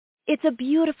It's a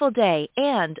beautiful day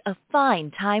and a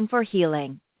fine time for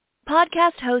healing.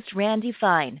 Podcast host Randy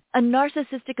Fine, a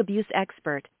narcissistic abuse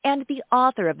expert and the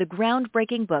author of the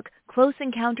groundbreaking book Close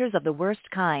Encounters of the Worst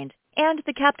Kind and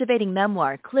the captivating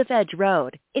memoir Cliff Edge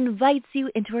Road, invites you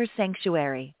into her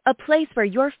sanctuary, a place where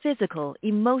your physical,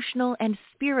 emotional, and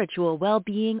spiritual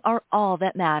well-being are all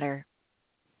that matter.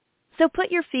 So put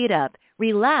your feet up,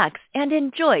 relax, and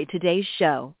enjoy today's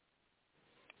show.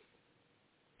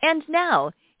 And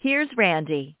now, here's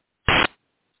Randy.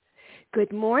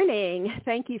 Good morning.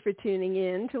 Thank you for tuning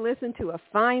in to listen to A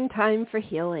Fine Time for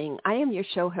Healing. I am your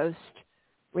show host,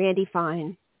 Randy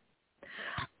Fine.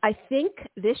 I think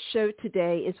this show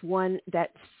today is one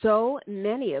that so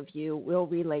many of you will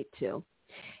relate to.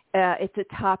 It's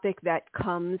a topic that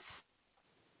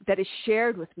is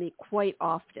shared with me quite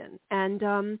often.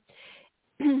 And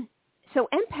so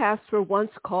empaths were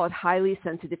once called highly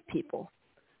sensitive people.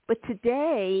 But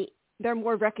today, they're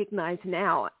more recognized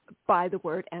now by the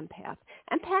word empath.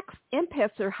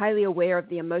 Empaths are highly aware of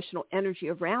the emotional energy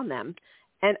around them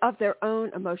and of their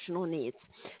own emotional needs.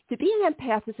 To be an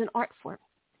empath is an art form.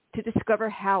 To discover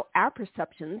how our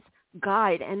perceptions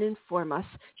guide and inform us,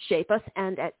 shape us,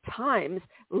 and at times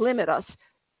limit us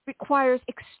requires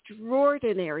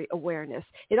extraordinary awareness.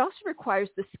 It also requires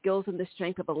the skills and the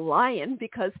strength of a lion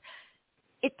because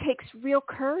it takes real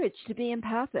courage to be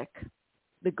empathic.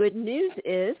 The good news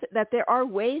is that there are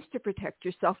ways to protect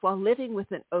yourself while living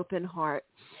with an open heart.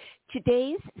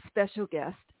 Today's special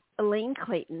guest, Elaine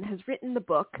Clayton, has written the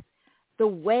book, The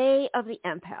Way of the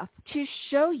Empath, to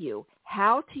show you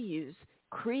how to use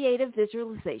creative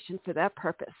visualization for that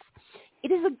purpose.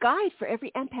 It is a guide for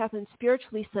every empath and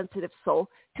spiritually sensitive soul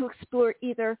to explore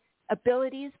either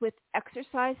abilities with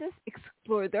exercises,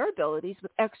 explore their abilities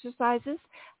with exercises,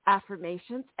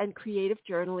 affirmations, and creative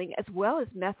journaling, as well as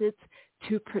methods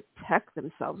to protect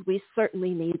themselves. We certainly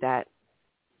need that.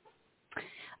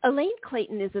 Elaine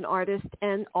Clayton is an artist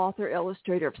and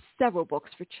author-illustrator of several books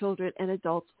for children and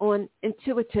adults on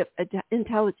intuitive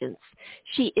intelligence.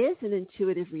 She is an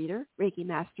intuitive reader, Reiki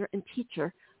Master, and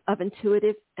teacher of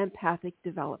intuitive empathic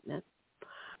development.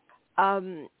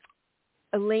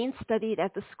 Elaine studied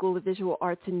at the School of Visual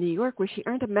Arts in New York, where she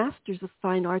earned a Master's of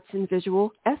Fine Arts in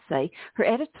Visual Essay. Her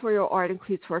editorial art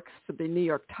includes works for the New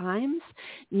York Times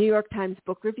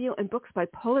Book Review, and books by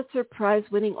Pulitzer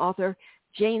Prize-winning author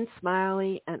Jane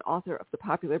Smiley and author of the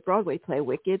popular Broadway play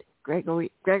Wicked,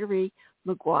 Gregory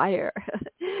Maguire.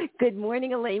 Good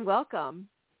morning, Elaine. Welcome.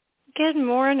 Good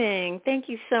morning. Thank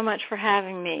you so much for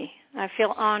having me. I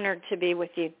feel honored to be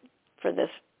with you for this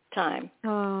time.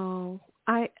 Oh,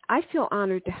 I feel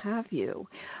honored to have you.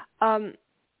 I'm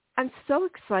so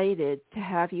excited to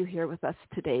have you here with us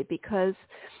today because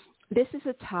this is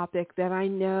a topic that I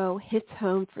know hits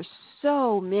home for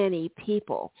so many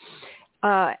people.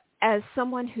 As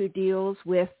someone who deals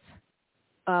with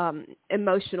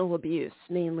emotional abuse,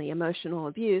 mainly emotional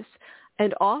abuse,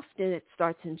 and often it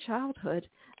starts in childhood,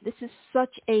 this is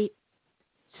such a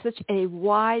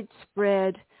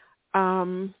widespread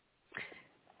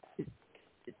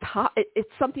it's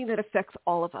something that affects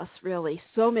all of us, really,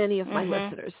 so many of my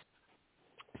listeners.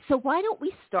 So why don't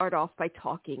we start off by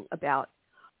talking about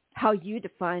how you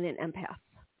define an empath?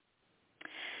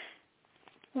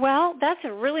 Well, that's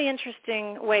a really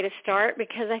interesting way to start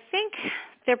because I think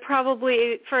there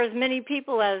probably, for as many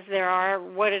people as there are,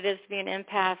 what it is to be an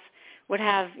empath would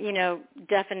have,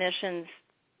 definitions,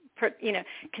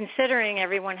 considering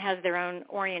everyone has their own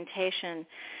orientation.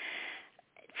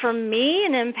 For me,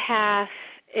 an empath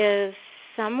is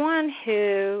someone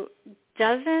who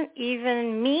doesn't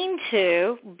even mean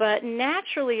to, but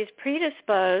naturally is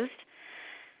predisposed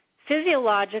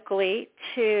physiologically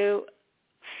to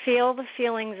feel the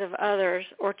feelings of others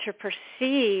or to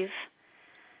perceive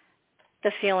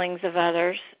the feelings of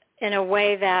others in a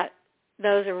way that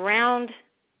those around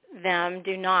them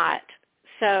do not.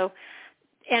 So,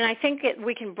 and I think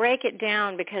we can break it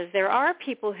down because there are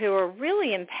people who are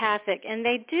really empathic and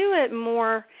they do it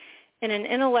more in an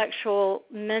intellectual,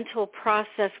 mental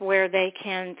process where they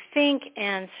can think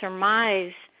and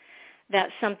surmise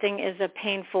that something is a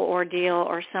painful ordeal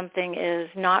or something is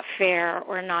not fair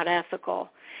or not ethical.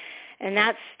 And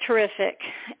that's terrific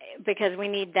because we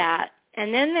need that.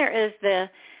 And then there is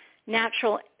the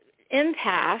natural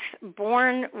empath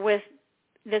born with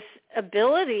this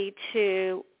ability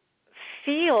to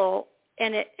feel,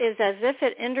 and it is as if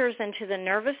it enters into the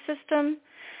nervous system,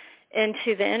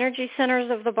 into the energy centers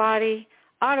of the body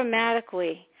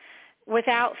automatically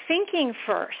without thinking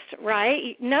first,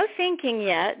 right? No thinking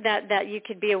yet that you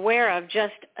could be aware of,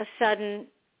 just a sudden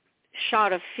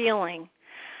shot of feeling.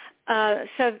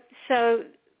 So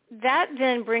that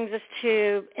then brings us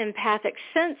to empathic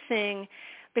sensing,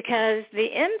 because the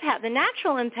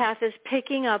natural empath is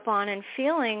picking up on and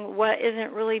feeling what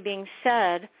isn't really being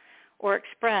said or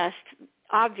expressed,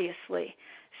 obviously.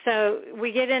 So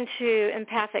we get into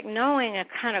empathic knowing, a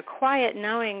kind of quiet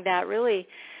knowing that really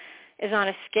is on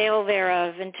a scale there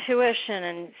of intuition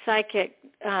and psychic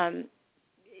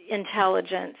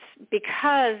intelligence,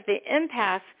 because the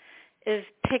empath is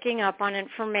picking up on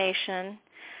information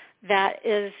that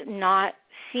is not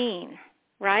seen,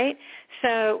 right?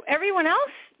 So everyone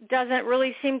else doesn't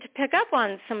really seem to pick up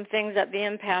on some things that the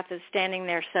empath is standing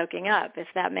there soaking up, if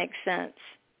that makes sense.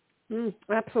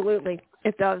 Absolutely,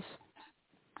 it does.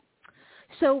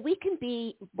 So we can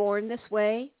be born this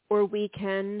way, or we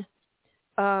can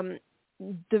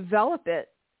develop it.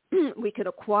 We could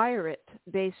acquire it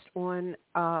based on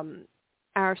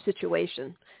our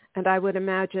situation. And I would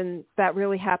imagine that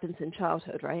really happens in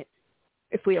childhood, right?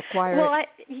 If we acquire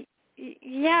it.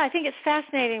 I think it's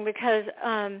fascinating, because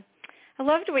I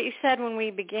loved what you said when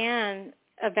we began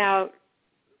about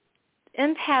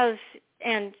empaths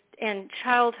and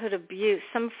childhood abuse,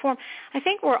 some form. I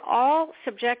think we're all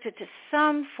subjected to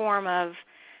some form of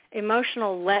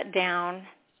emotional letdown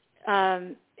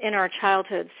in our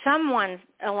childhood. Someone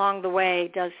along the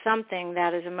way does something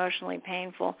that is emotionally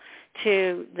painful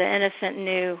to the innocent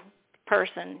new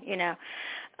person, you know.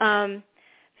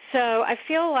 So I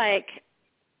feel like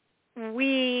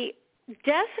we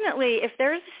definitely, if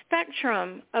there's a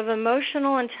spectrum of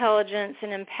emotional intelligence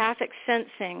and empathic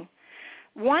sensing,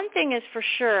 one thing is for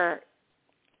sure,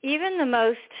 even the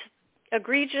most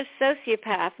egregious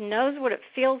sociopath knows what it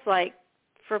feels like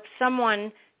for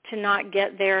someone to not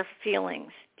get their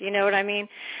feelings. Do you know what I mean?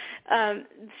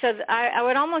 So I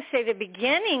would almost say the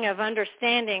beginning of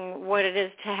understanding what it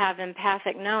is to have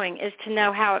empathic knowing is to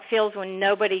know how it feels when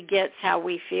nobody gets how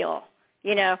we feel,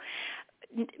 you know,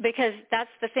 because that's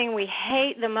the thing we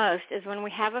hate the most, is when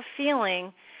we have a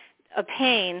feeling, a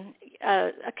pain,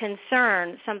 a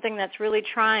concern, something that's really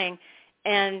trying,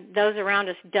 and those around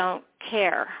us don't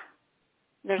care.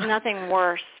 There's nothing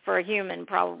worse for a human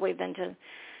probably than to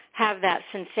have that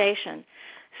sensation.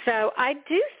 So I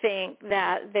do think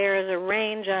that there is a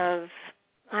range of,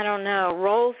 I don't know,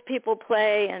 roles people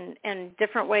play and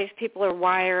different ways people are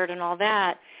wired and all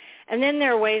that. And then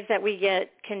there are ways that we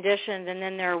get conditioned, and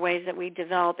then there are ways that we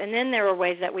develop, and then there are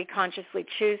ways that we consciously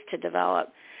choose to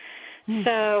develop.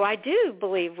 So I do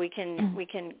believe we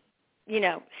can, you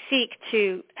know, seek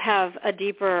to have a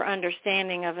deeper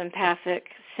understanding of empathic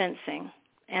sensing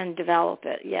and develop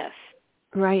it, yes.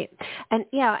 Right. And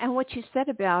and what you said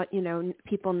about, you know,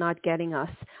 people not getting us,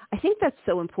 I think that's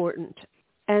so important.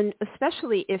 And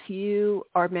especially if you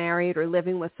are married or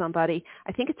living with somebody,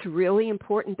 I think it's really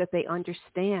important that they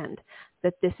understand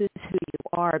that this is who you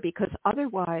are, because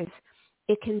otherwise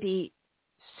it can be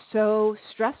so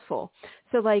stressful.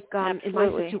 So like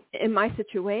in my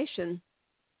situation,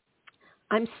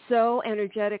 I'm so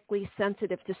energetically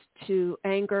sensitive to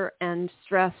anger and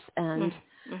stress and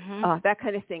that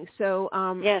kind of thing. So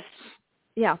yes.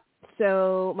 Yeah.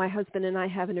 So my husband and I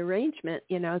have an arrangement,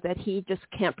 you know, that he just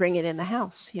can't bring it in the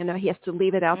house. You know, he has to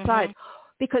leave it outside.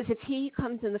 Because if he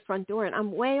comes in the front door and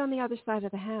I'm way on the other side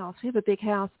of the house, we have a big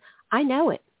house, I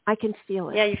know it. I can feel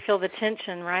it. Yeah, you feel the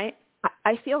tension, right?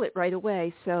 I feel it right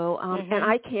away. So, and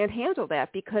I can't handle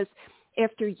that, because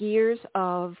after years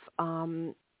of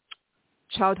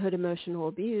childhood emotional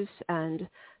abuse and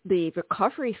the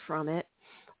recovery from it,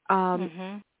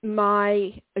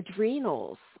 my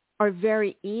adrenals are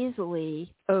very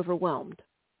easily overwhelmed.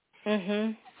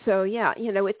 So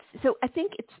you know, so I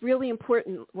think it's really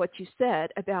important what you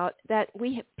said about that.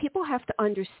 People have to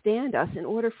understand us in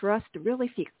order for us to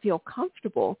really feel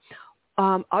comfortable.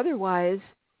 Otherwise,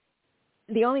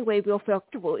 the only way we'll feel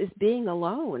comfortable is being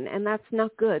alone, and that's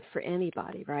not good for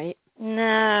anybody, right?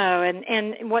 No,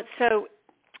 and what's so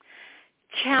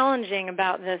challenging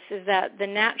about this is that the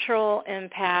natural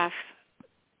empath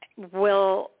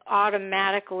will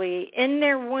automatically, in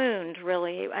their wound,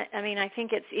 really, I mean, I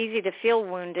think it's easy to feel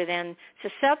wounded and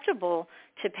susceptible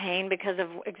to pain because of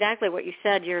exactly what you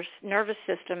said. Your nervous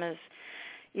system is,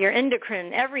 your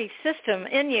endocrine, every system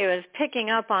in you is picking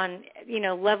up on, you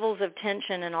know, levels of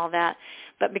tension and all that.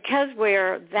 But because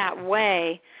we're that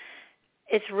way,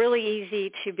 it's really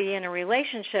easy to be in a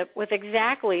relationship with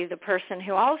exactly the person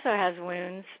who also has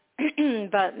wounds,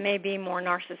 but may be more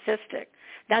narcissistic.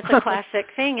 That's a classic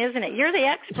thing, isn't it? You're the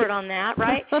expert on that,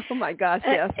 right? Oh, my gosh,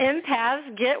 yes.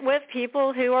 Empaths get with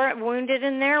people who are wounded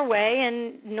in their way,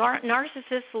 and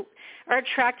narcissists are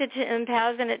attracted to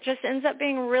empaths, and it just ends up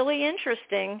being really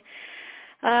interesting.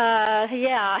 I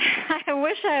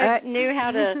wish I knew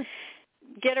how to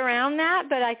get around that,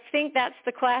 but I think that's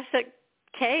the classic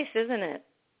case, isn't it?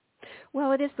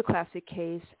 Well, it is the classic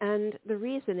case, and the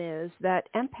reason is that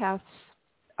empaths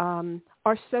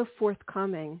are so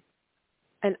forthcoming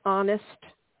and honest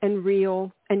and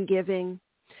real and giving,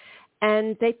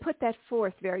 and they put that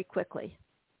forth very quickly.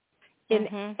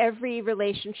 In every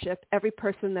relationship, every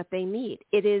person that they meet,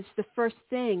 it is the first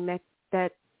thing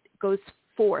that goes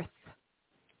forth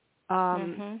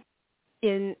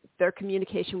in their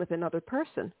communication with another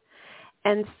person.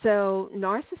 And so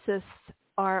narcissists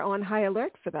are on high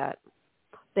alert for that.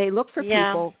 They look for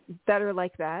people that are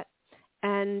like that,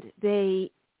 and they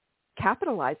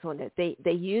capitalize on it.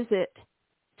 They use it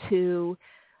to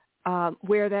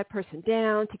wear that person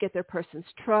down, to get their person's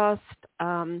trust,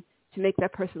 to make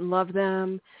that person love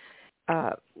them.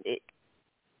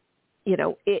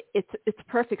 It's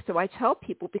perfect. So I tell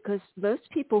people, because most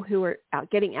people who are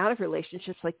getting out of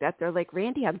relationships like that, they're like,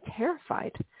 Randy, I'm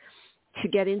terrified to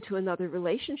get into another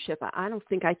relationship. I don't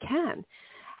think I can.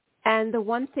 And the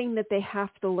one thing that they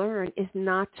have to learn is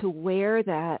not to wear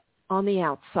that on the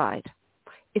outside.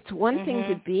 It's one thing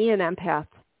to be an empath,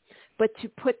 but to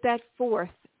put that forth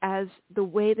as the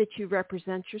way that you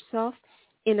represent yourself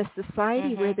in a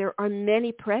society where there are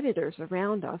many predators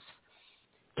around us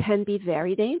can be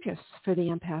very dangerous for the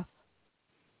empath.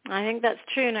 I think that's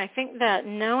true, and I think that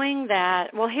knowing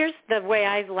that, well, here's the way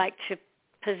I like to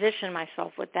position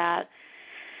myself with that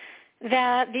the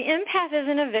empath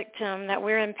isn't a victim, that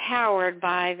we're empowered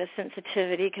by the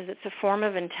sensitivity because it's a form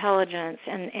of intelligence,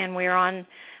 and we're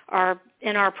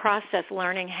in our process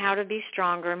learning how to be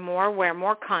stronger, more aware,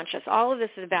 more conscious. All of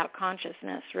this is about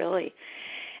consciousness, really.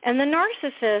 And the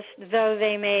narcissist, though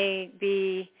they may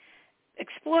be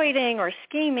exploiting or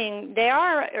scheming, they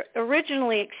are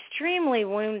originally extremely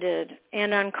wounded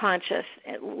and unconscious,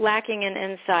 lacking in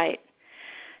insight.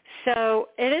 So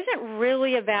it isn't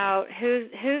really about who's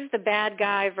the bad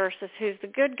guy versus who's the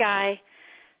good guy.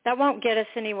 That won't get us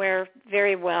anywhere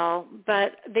very well.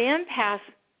 But the empath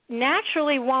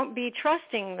naturally won't be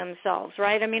trusting themselves,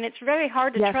 right? I mean, it's very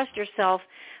hard to trust yourself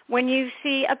when you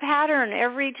see a pattern.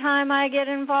 Every time I get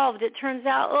involved, it turns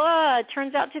out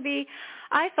to be,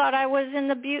 I thought I was in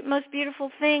the most beautiful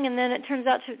thing, and then it turns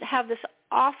out to have this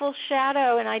awful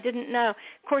shadow, and I didn't know.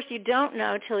 Of course, you don't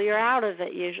know till you're out of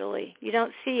it usually. You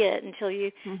don't see it until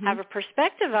you have a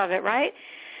perspective of it, right?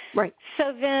 Right.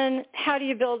 So then how do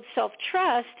you build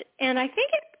self-trust? And I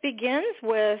think it begins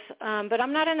with, but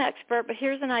I'm not an expert, but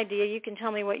here's an idea. You can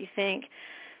tell me what you think.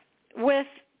 With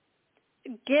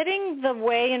getting the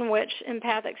way in which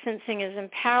empathic sensing is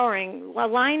empowering,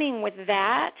 aligning with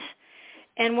that,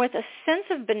 and with a sense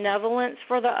of benevolence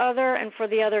for the other and for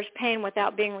the other's pain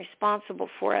without being responsible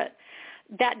for it.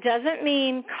 That doesn't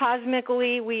mean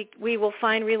cosmically we will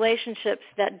find relationships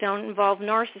that don't involve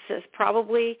narcissists.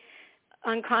 Probably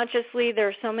unconsciously there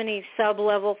are so many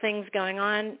sub-level things going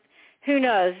on. Who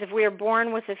knows? If we are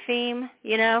born with a theme,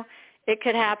 it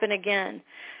could happen again.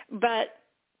 But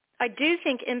I do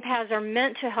think empaths are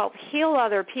meant to help heal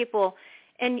other people,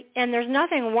 and there's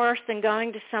nothing worse than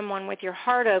going to someone with your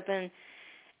heart open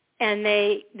and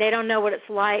they don't know what it's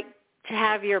like to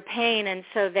have your pain, and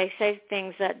so they say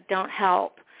things that don't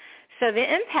help. So the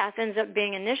empath ends up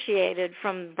being initiated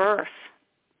from birth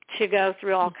to go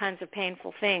through all kinds of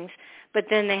painful things, but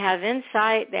then they have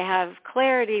insight, they have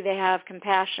clarity, they have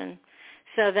compassion,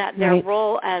 so that their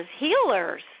role as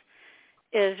healers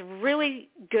is really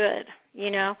good,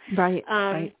 Right.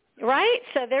 Right?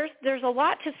 So there's a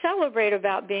lot to celebrate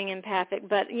about being empathic,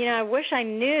 but, I wish I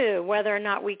knew whether or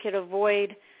not we could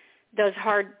avoid those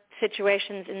hard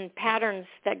situations and patterns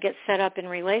that get set up in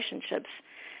relationships,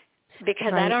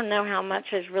 because I don't know how much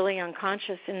is really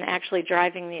unconscious and actually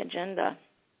driving the agenda.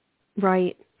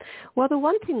 Right. Well, the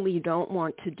one thing we don't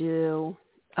want to do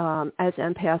as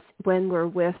empaths when we're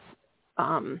with,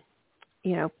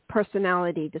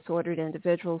 personality disordered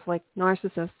individuals like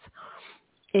narcissists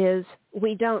is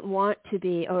we don't want to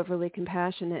be overly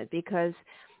compassionate, because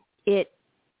it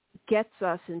gets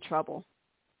us in trouble.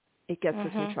 It gets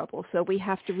us in trouble. So we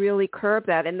have to really curb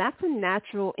that, and that's a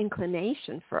natural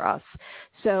inclination for us.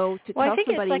 So to tell somebody not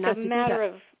to do that. I think it's like a matter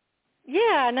of,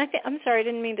 and I'm sorry, I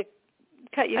didn't mean to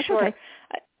cut you that's short. Okay.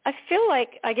 I feel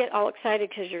like I get all excited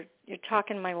because you're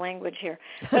talking my language here.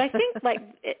 But I think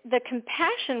the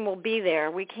compassion will be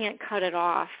there. We can't cut it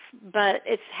off, but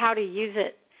it's how to use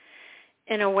it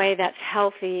in a way that's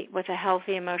healthy, with a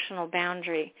healthy emotional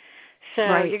boundary.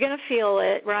 So you're going to feel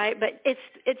it, right? But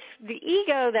it's the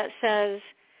ego that says,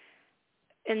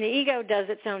 and the ego does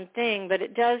its own thing, but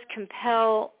it does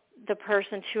compel the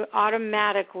person to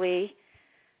automatically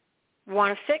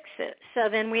want to fix it. So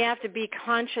then we have to be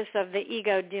conscious of the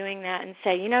ego doing that and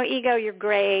say, ego, you're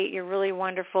great, you're really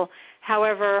wonderful.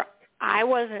 However, I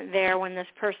wasn't there when this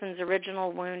person's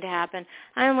original wound happened.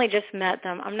 I only just met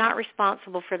them. I'm not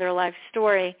responsible for their life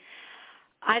story.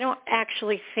 I don't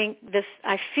actually think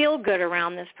I feel good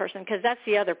around this person, because that's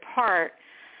the other part.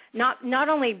 Not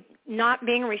only not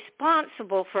being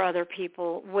responsible for other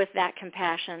people with that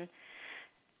compassion,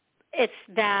 it's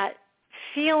that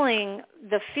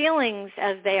the feelings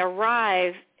as they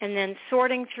arrive and then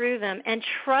sorting through them and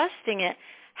trusting it.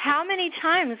 How many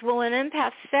times will an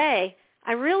empath say,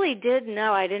 I really did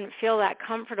know I didn't feel that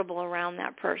comfortable around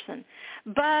that person,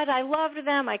 but I loved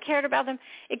them, I cared about them.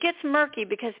 It gets murky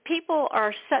because people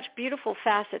are such beautiful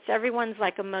facets. Everyone's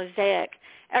like a mosaic.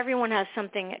 Everyone has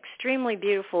something extremely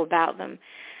beautiful about them.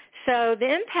 So the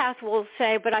empath will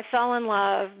say, but I fell in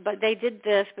love, but they did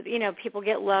this, but, people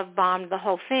get love bombed, the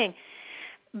whole thing.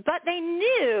 But they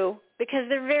knew, because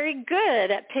they're very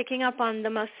good at picking up on the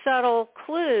most subtle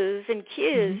clues and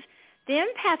cues, the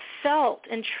empath felt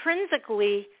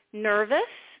intrinsically nervous,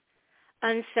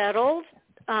 unsettled,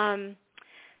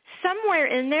 somewhere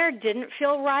in there didn't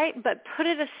feel right, but put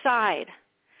it aside.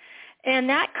 And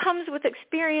that comes with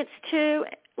experience too.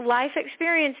 Life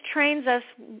experience trains us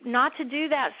not to do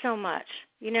that so much.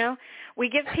 We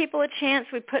give people a chance,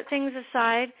 we put things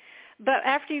aside, but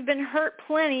after you've been hurt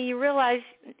plenty, you realize,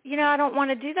 I don't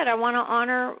want to do that. I want to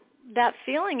honor that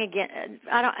feeling again.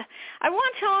 I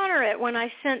want to honor it when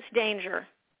I sense danger.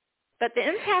 But the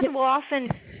empath will often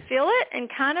feel it and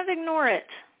kind of ignore it.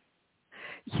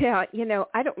 Yeah,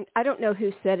 I don't know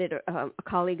who said it. A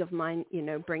colleague of mine,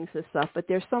 brings this up, but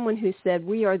there's someone who said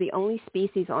we are the only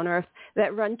species on Earth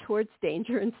that run towards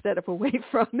danger instead of away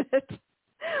from it.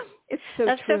 It's so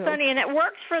That's true. so funny, and it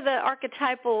works for the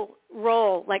archetypal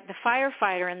role, like the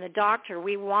firefighter and the doctor.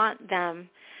 We want them,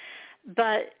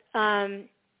 but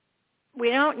we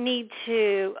don't need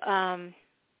to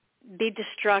be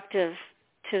destructive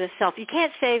to the self. You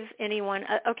can't save anyone.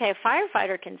 Okay, a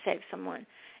firefighter can save someone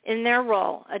in their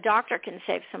role. A doctor can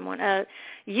save someone.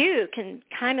 You can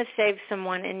kind of save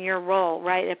someone in your role,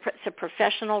 right? It's a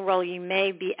professional role. You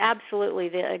may be absolutely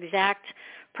the exact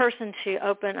person to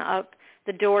open up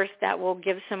the doors that will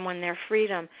give someone their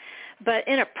freedom. But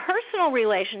in a personal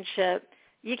relationship,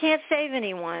 you can't save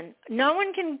anyone. No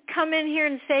one can come in here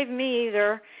and save me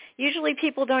either. Usually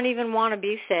people don't even want to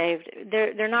be saved.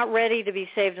 They're not ready to be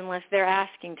saved unless they're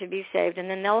asking to be saved, and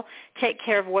then they'll take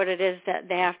care of what it is that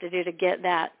they have to do to get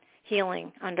that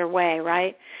healing underway,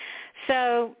 right?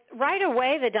 So right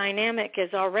away the dynamic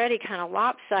is already kind of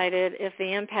lopsided if the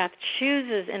empath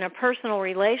chooses in a personal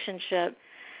relationship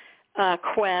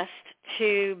quest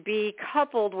to be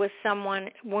coupled with someone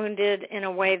wounded in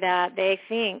a way that they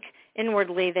think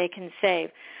inwardly they can save.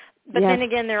 But then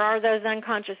again, there are those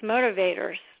unconscious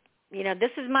motivators.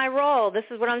 This is my role. This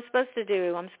is what I'm supposed to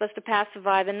do. I'm supposed to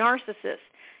pacify the narcissist.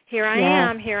 Here I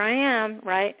am,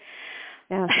 right?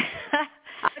 Yeah.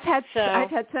 I've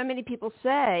had so many people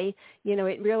say,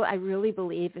 I really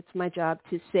believe it's my job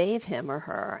to save him or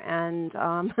her, and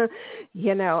and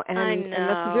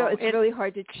it's really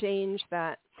hard to change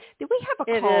that. Do we have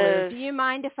a caller? Do you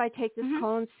mind if I take this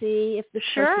call and see if this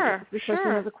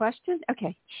person has a question?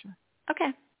 Okay, sure.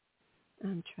 Okay.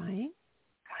 I'm trying.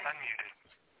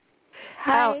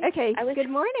 Hi. Oh, okay. Good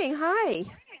morning. Hi.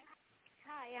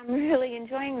 Hi, I'm really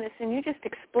enjoying this, and you just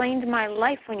explained my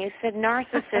life when you said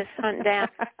narcissists hunt down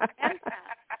empaths.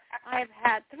 I've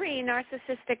had 3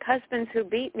 narcissistic husbands who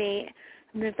beat me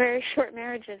in very short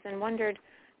marriages and wondered,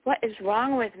 what is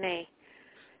wrong with me?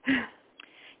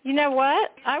 You know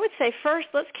what? I would say first,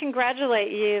 let's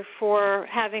congratulate you for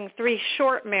having 3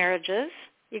 short marriages.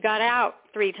 You got out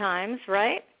 3 times,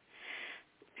 right?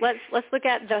 Let's look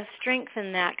at the strength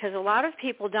in that, because a lot of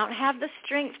people don't have the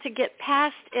strength to get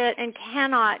past it and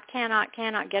cannot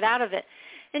get out of it.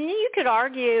 And you could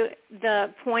argue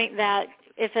the point that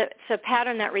if it's a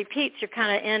pattern that repeats, you're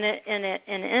kind of in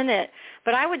it.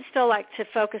 But I would still like to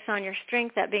focus on your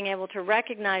strength at being able to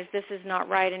recognize this is not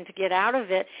right and to get out of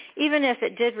it, even if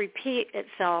it did repeat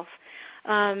itself.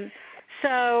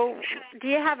 So do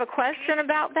you have a question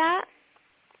about that?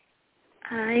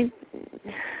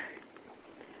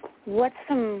 What's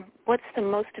the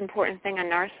most important thing an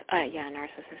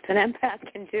empath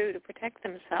can do to protect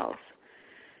themselves?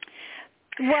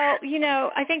 Well,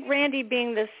 I think Randy,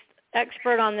 being this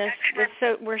expert on this,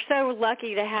 we're so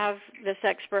lucky to have this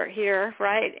expert here,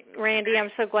 right? Randy,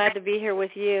 I'm so glad to be here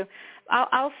with you.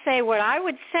 I'll say what I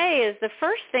would say is the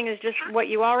first thing is just what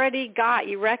you already got.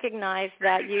 You recognize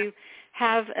that you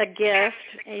have a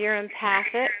gift. You're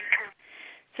empathic.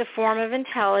 It's a form of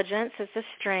intelligence. It's a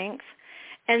strength.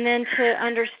 And then to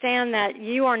understand that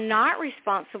you are not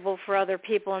responsible for other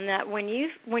people, and that when you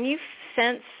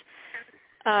sense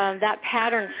that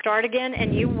pattern start again,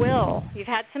 and you will, you've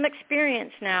had some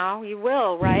experience now, you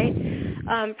will, right?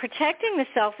 Protecting the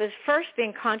self is first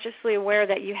being consciously aware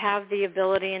that you have the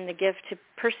ability and the gift to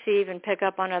perceive and pick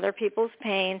up on other people's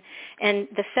pain. And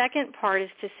the second part is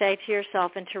to say to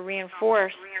yourself and to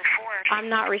reinforce, I'm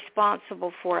not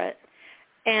responsible for it.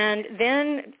 And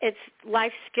then it's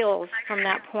life skills from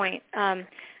that point,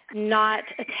 not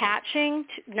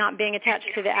being attached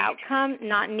to the outcome,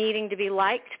 not needing to be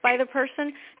liked by the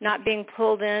person, not being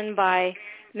pulled in by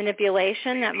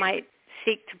manipulation that might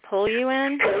seek to pull you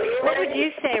in. What would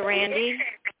you say, Randy?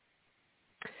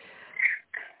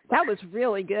 That was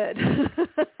really good.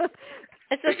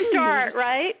 It's a start,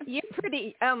 right?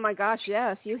 Oh my gosh,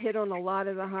 yes. You hit on a lot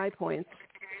of the high points.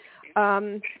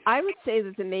 I would say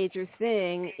that the major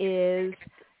thing is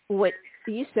what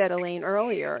you said, Elaine,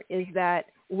 earlier, is that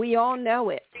we all know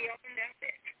it,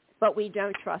 but we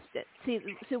don't trust it. See,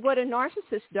 so what a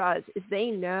narcissist does is they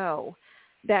know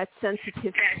that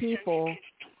sensitive people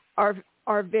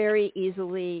are very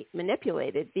easily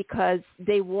manipulated because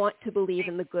they want to believe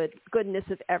in the goodness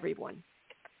of everyone.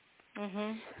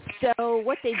 Mm-hmm. So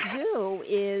what they do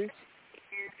is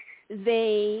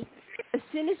as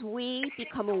soon as we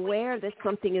become aware that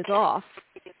something is off,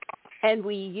 and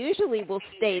we usually will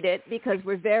state it because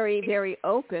we're very, very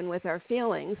open with our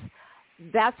feelings,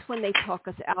 that's when they talk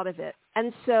us out of it.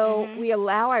 And so we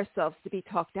allow ourselves to be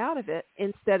talked out of it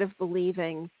instead of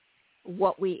believing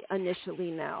what we initially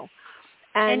know.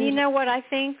 And you know what I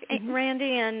think,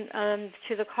 Randy, and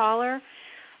to the caller?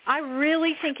 I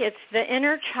really think it's the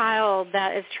inner child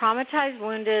that is traumatized,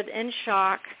 wounded, in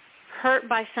shock, hurt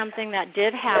by something that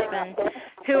did happen,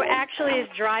 who actually is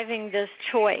driving this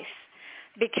choice.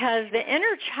 Because the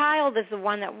inner child is the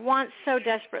one that wants so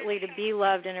desperately to be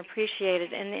loved and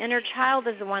appreciated, and the inner child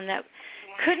is the one that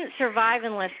couldn't survive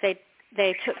unless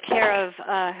they took care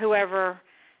of whoever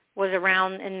was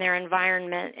around in their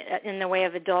environment in the way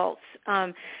of adults.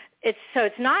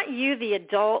 It's not you, the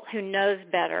adult, who knows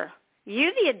better.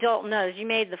 You, the adult, knows. You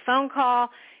made the phone call.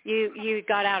 You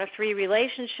got out of 3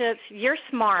 relationships. You're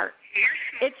smart.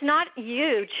 It's not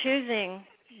you choosing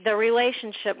the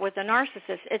relationship with the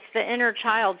narcissist. It's the inner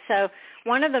child. So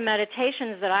one of the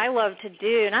meditations that I love to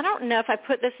do, and I don't know if I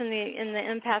put this in the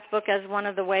Empath book as one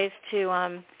of the ways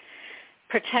to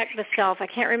protect the self. I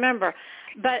can't remember.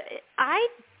 But I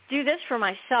do this for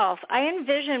myself. I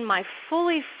envision my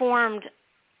fully formed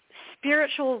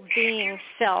spiritual being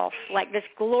self, like this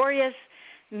glorious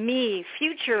me,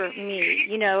 future me,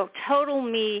 total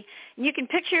me. You can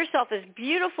picture yourself as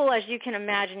beautiful as you can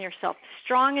imagine yourself,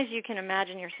 strong as you can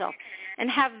imagine yourself,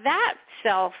 and have that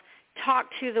self talk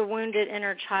to the wounded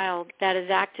inner child that is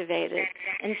activated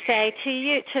and say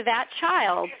to that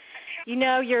child,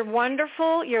 you're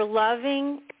wonderful, you're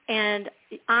loving, and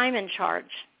I'm in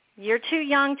charge. You're too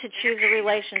young to choose a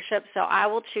relationship, so I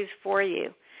will choose for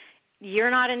you.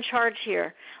 You're not in charge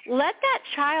here. Let that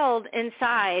child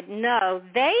inside know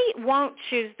they won't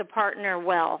choose the partner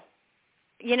well.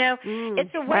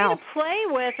 It's a way to play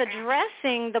with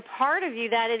addressing the part of you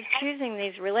that is choosing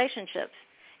these relationships.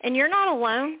 And you're not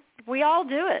alone. We all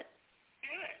do it.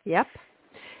 Yep.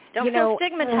 Don't feel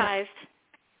stigmatized.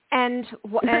 And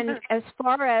as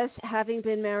far as having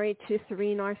been married to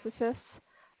 3 narcissists,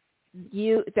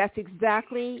 that's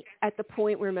exactly at the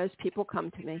point where most people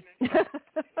come to me.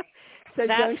 So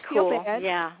that's don't cool. feel bad.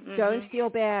 Yeah. Don't feel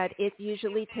bad. It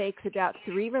usually takes about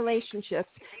 3 relationships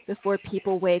before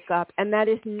people wake up, and that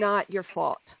is not your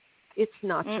fault. It's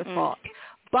not your fault.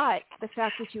 But the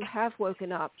fact that you have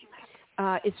woken up,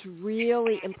 it's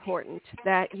really important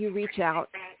that you reach out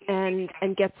and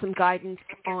get some guidance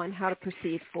on how to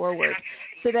proceed forward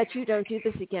so that you don't do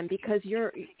this again, because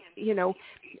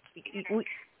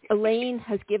Elaine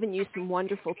has given you some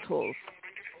wonderful tools,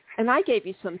 and I gave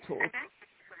you some tools,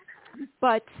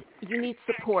 but you need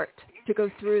support to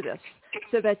go through this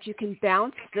so that you can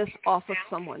bounce this off of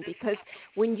someone, because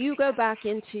when you go back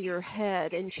into your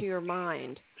head, into your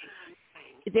mind,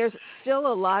 there's still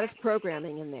a lot of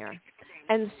programming in there,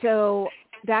 and so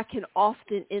that can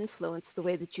often influence the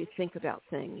way that you think about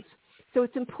things. So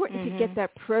it's important to get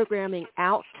that programming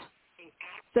out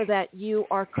so that you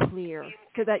are clear,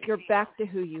 so that you're back to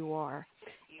who you are.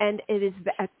 And it is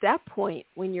at that point,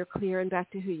 when you're clear and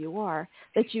back to who you are,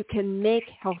 that you can make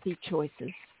healthy choices.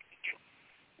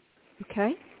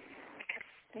 Okay?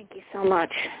 Thank you so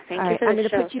much. Thank you for I'm the going to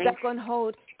show. put you back on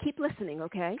hold. Keep listening,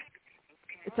 okay?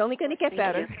 It's only going to get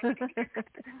better.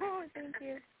 Oh, thank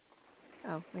you.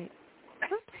 Oh, wait.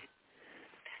 Oops.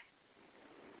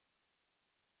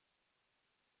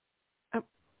 Oh,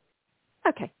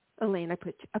 Elaine, I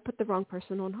put the wrong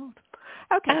person on hold.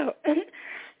 Okay. Oh.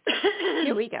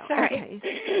 Here we go. Sorry.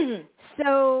 Okay.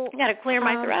 So I got to clear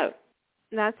my throat.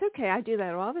 That's okay. I do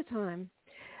that all the time.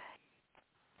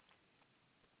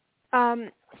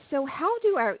 So how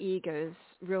do our egos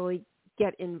really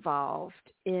get involved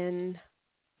in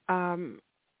the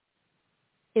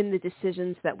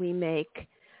decisions that we make?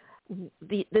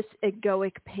 This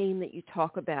egoic pain that you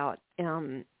talk about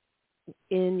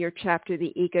in your chapter,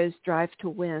 The Ego's Drive to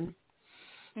Win.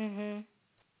 Mm-hmm.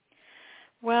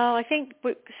 Well, I think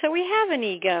so. We have an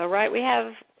ego, right? We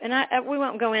have, and we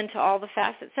won't go into all the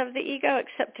facets of the ego,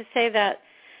 except to say that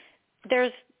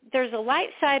there's a light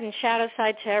side and shadow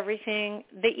side to everything.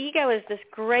 The ego is this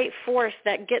great force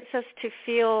that gets us to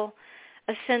feel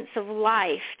a sense of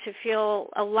life, to feel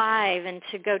alive, and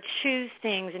to go choose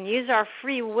things and use our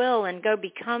free will and go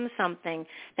become something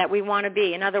that we want to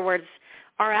be. In other words,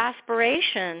 our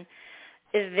aspiration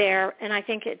is there, and I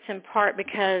think it's in part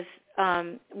because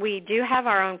we do have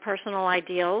our own personal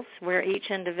ideals. We're each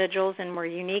individuals and we're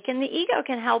unique, and the ego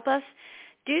can help us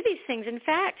do these things. In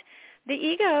fact, the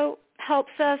ego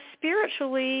helps us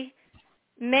spiritually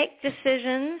make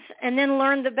decisions and then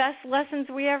learn the best lessons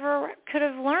we ever could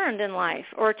have learned in life,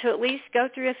 or to at least go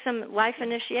through some life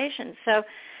initiations. So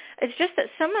it's just that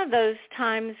some of those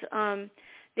times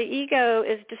the ego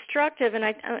is destructive,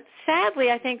 and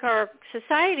sadly I think our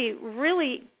society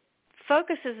really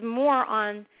focuses more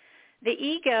on the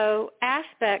ego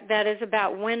aspect that is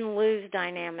about win-lose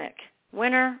dynamic,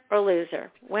 winner or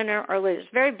loser,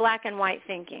 very black and white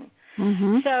thinking.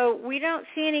 Mm-hmm. So we don't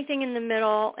see anything in the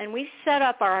middle, and we set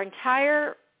up our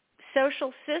entire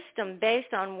social system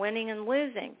based on winning and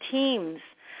losing, teams.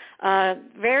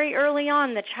 Very early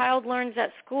on, the child learns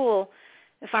at school,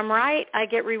 if I'm right, I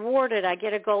get rewarded, I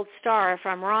get a gold star. If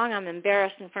I'm wrong, I'm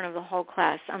embarrassed in front of the whole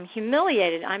class. I'm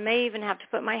humiliated. I may even have to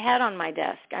put my head on my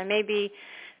desk. I may be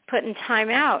put in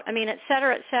time out. I mean, et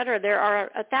cetera, et cetera. There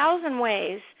are 1,000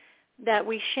 ways that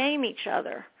we shame each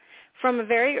other from a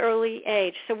very early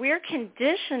age. So we're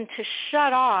conditioned to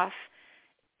shut off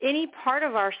any part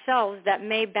of ourselves that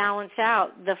may balance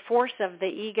out the force of the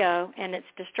ego and its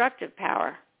destructive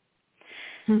power.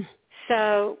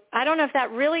 So I don't know if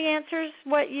that really answers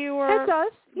what you were. It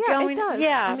does. Yeah, going, it does.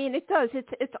 Yeah. I mean, it does.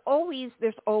 It's always,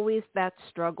 there's always that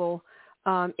struggle.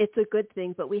 It's a good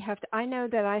thing, but we have to. I know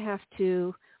that I have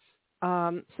to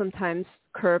sometimes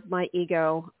curb my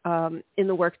ego in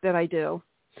the work that I do.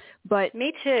 But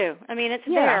me too. I mean, it's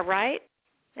there, right?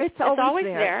 It's always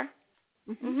there.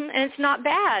 Mm-hmm. Mm-hmm. And it's not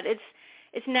bad.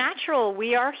 It's natural.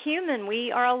 We are human.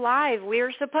 We are alive. We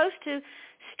are supposed to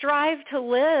strive to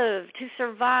live, to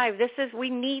survive. We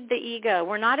need the ego.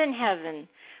 We're not in heaven.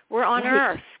 We're on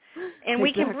earth. And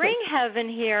we can bring heaven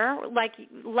here, like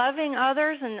loving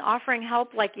others and offering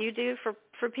help like you do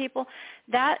for people.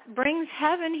 That brings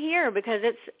heaven here because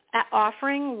it's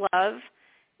offering love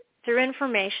through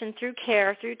information, through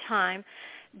care, through time.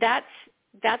 That's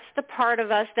the part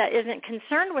of us that isn't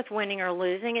concerned with winning or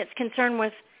losing. It's concerned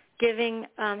with giving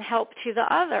help to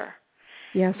the other.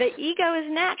 Yes. The ego is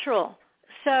natural.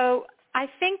 So I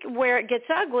think where it gets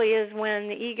ugly is when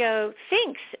the ego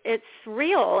thinks it's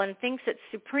real and thinks it's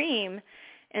supreme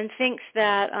and thinks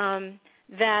that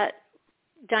that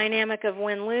dynamic of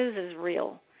win-lose is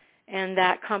real and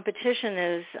that competition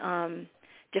is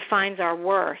defines our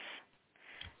worth,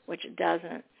 which it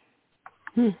doesn't.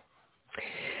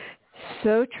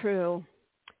 So true.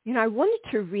 You know, I wanted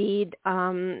to read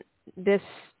this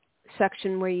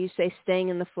section where you say staying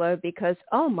in the flow because,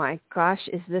 oh my gosh,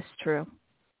 is this true?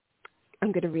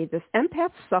 I'm going to read this.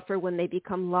 Empaths suffer when they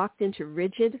become locked into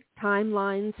rigid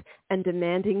timelines and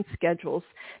demanding schedules.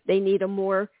 They need a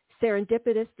more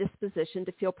serendipitous disposition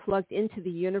to feel plugged into the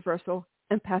universal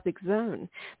empathic zone.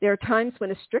 There are times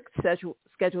when a strict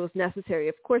schedule is necessary,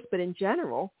 of course, but in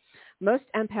general, most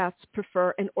empaths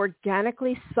prefer an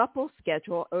organically supple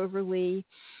schedule, overly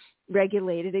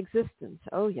regulated existence.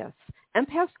 Oh, yes.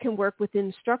 Empaths can work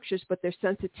within structures, but their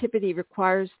sensitivity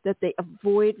requires that they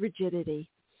avoid rigidity.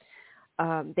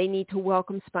 They need to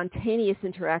welcome spontaneous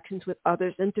interactions with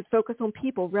others and to focus on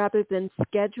people rather than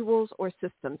schedules or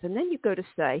systems. And then you go to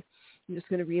say, I'm just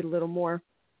going to read a little more.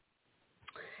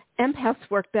 Empaths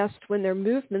work best when their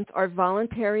movements are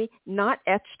voluntary, not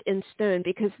etched in stone,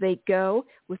 because they go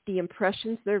with the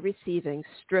impressions they're receiving.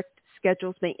 Strict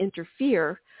schedules may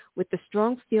interfere with the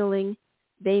strong feeling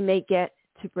they may get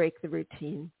to break the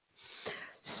routine.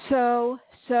 So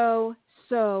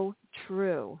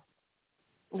true.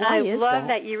 Why I is love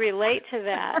that you relate to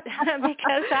that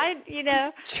because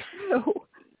True.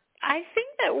 I think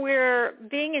that we're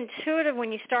being intuitive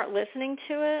when you start listening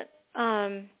to it.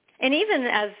 And even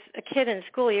as a kid in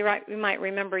school, you might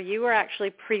remember you were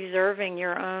actually preserving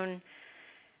your own,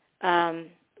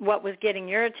 what was getting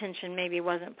your attention maybe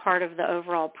wasn't part of the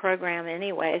overall program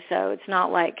anyway, so it's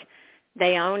not like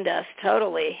they owned us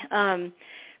totally.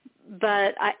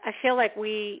 But I feel like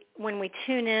when we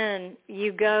tune in,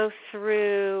 you go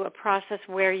through a process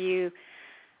where you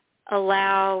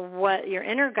allow what your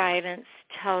inner guidance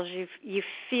tells you. You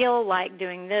feel like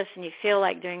doing this and you feel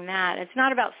like doing that. It's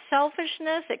not about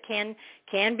selfishness. It can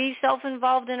be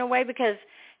self-involved in a way because,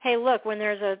 hey, look, when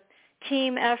there's a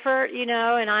team effort,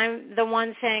 and I'm the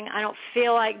one saying I don't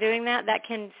feel like doing that, that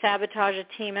can sabotage a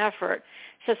team effort.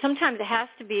 So sometimes it has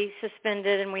to be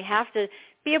suspended and we have to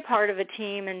be a part of a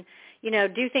team and,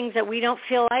 do things that we don't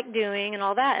feel like doing and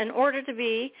all that in order to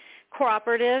be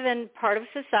cooperative and part of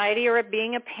society or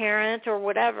being a parent or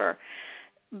whatever.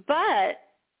 But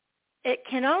it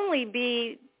can only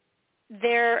be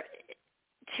there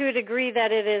to a degree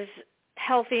that it is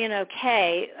healthy and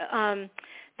okay.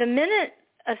 The minute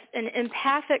an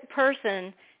empathic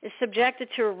person is subjected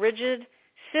to a rigid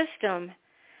system,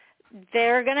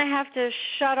 they're going to have to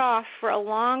shut off for a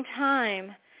long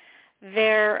time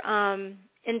their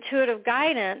intuitive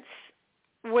guidance,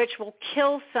 which will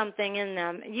kill something in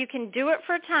them. You can do it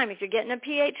for a time. If you're getting a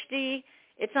PhD,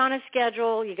 it's on a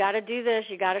schedule. You got to do this.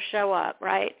 You got to show up,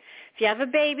 right? If you have a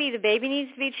baby, the baby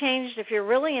needs to be changed. If you're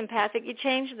really empathic, you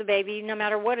change the baby no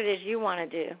matter what it is you want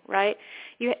to do, right?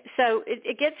 So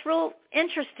it gets real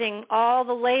interesting, all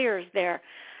the layers there.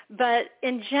 But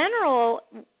in general,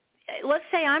 let's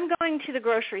say I'm going to the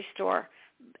grocery store,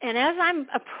 and as I'm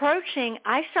approaching,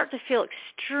 I start to feel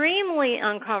extremely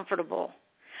uncomfortable.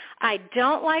 I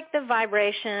don't like the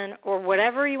vibration or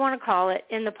whatever you want to call it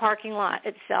in the parking lot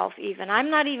itself even. I'm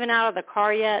not even out of the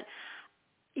car yet.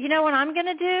 You know what I'm going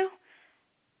to do?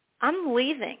 I'm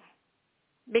leaving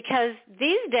because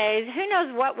these days, who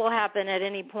knows what will happen at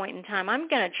any point in time. I'm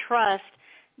going to trust.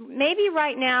 Maybe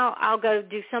right now I'll go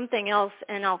do something else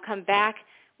and I'll come back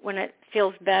when it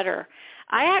feels better.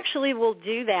 I actually will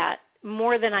do that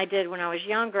more than I did when I was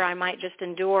younger. I might just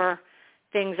endure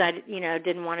things I,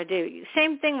 didn't want to do.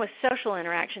 Same thing with social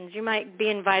interactions. You might be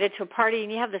invited to a party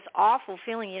and you have this awful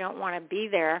feeling you don't want to be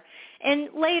there. And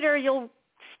later you'll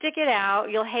stick it out.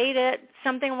 You'll hate it.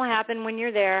 Something will happen when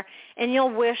you're there, and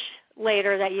you'll wish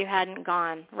later that you hadn't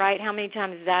gone, right? How many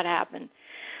times does that happen?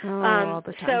 All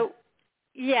the time. So,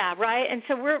 yeah, right? And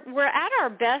so we're at our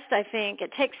best, I think.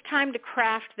 It takes time to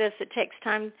craft this. It takes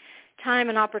time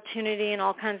and opportunity and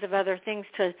all kinds of other things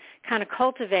to kind of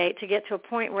cultivate to get to a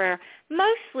point where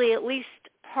mostly at least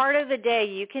part of the day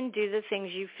you can do the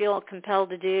things you feel compelled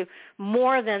to do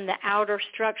more than the outer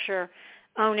structure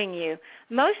owning you.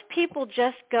 Most people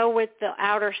just go with the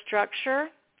outer structure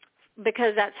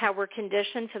because that's how we're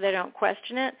conditioned, so they don't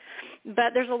question it.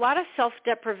 But there's a lot of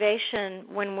self-deprivation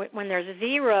when there's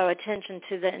zero attention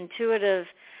to the intuitive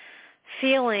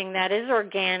feeling that is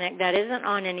organic, that isn't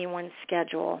on anyone's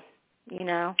schedule.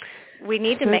 We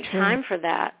need to make time for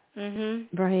that.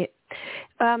 Mm-hmm. Right.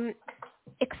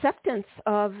 Acceptance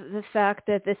of the fact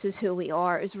that this is who we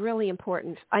are is really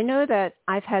important. I know that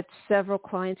I've had several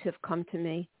clients who have come to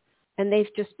me, and they've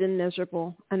just been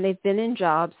miserable, and they've been in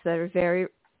jobs that are very,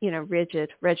 rigid,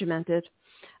 regimented,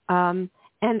 and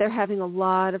they're having a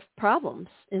lot of problems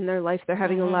in their life. They're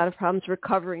having a lot of problems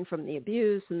recovering from the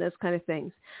abuse and those kind of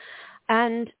things.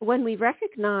 And when we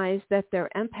recognize that they're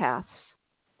empaths,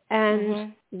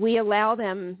 and we allow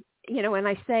them, and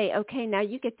I say, okay, now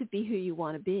you get to be who you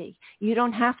want to be. You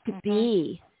don't have to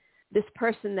be this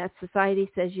person that society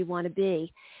says you want to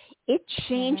be. It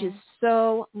changes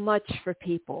so much for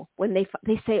people when they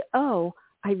say, oh,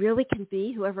 I really can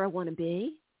be whoever I want to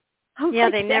be.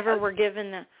 They never were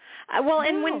given that.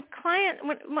 And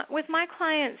with my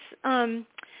clients,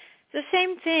 the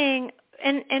same thing,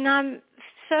 and I'm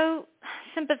so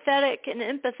sympathetic and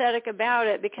empathetic about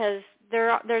it because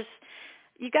there's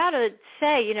you got to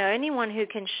say, anyone who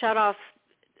can shut off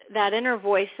that inner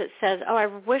voice that says, oh, I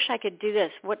wish I could do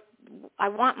this. I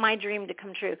want my dream to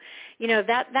come true.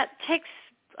 That takes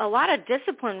a lot of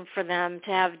discipline for them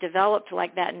to have developed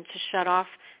like that and to shut off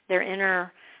their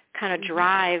inner kind of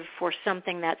drive for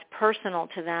something that's personal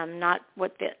to them, not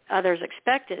what the others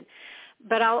expected.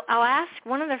 But I'll ask,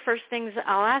 one of the first things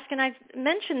I'll ask, and I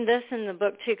mentioned this in the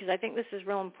book too because I think this is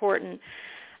real important,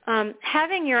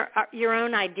 having your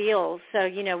own ideals. So,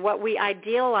 what we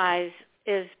idealize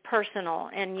is personal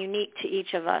and unique to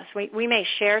each of us. We may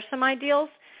share some ideals,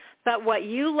 but what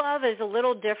you love is a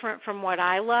little different from what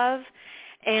I love.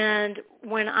 And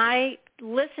when I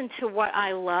listen to what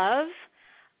I love,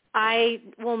 I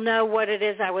will know what it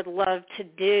is I would love to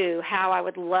do, how I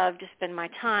would love to spend my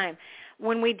time.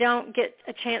 when we don't get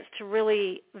a chance to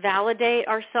really validate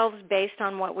ourselves based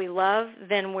on what we love,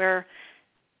 then we're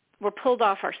pulled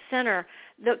off our center.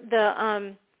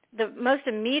 The most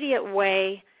immediate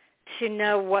way to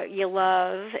know what you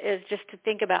love is just to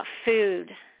think about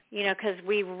food, because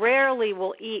we rarely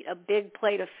will eat a big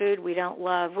plate of food we don't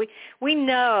love. We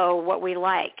know what we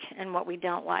like and what we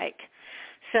don't like.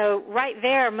 So right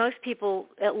there, most people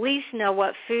at least know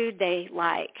what food they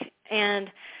like.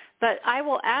 But I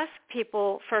will ask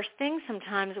people first thing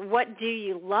sometimes, what do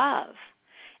you love?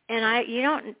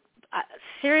 And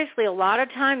seriously, a lot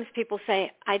of times people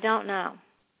say, I don't know.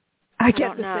 I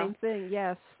get the same thing.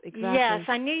 Yes, exactly. Yes,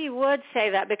 I knew you would say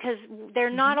that because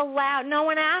they're not allowed. No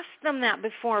one asked them that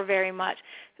before very much.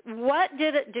 What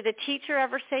did a teacher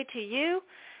ever say to you?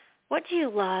 What do you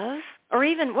love? Or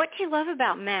even what do you love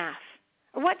about math?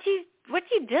 Or what do you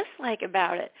dislike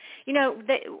about it?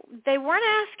 They weren't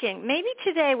asking. Maybe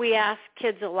today we ask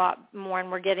kids a lot more and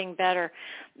we're getting better.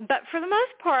 But for the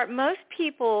most part, most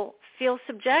people feel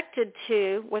subjected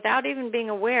to, without even being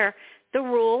aware, the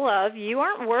rule of you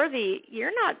aren't worthy.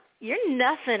 You're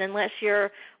nothing unless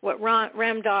you're what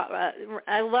Ram Dass.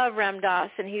 I love Ram Dass,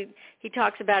 and he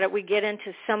talks about it. We get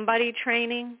into somebody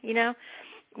training,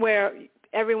 where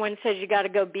everyone says you got to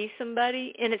go be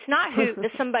somebody, and it's not the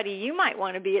somebody you might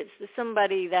want to be. It's the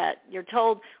somebody that you're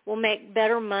told will make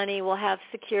better money, will have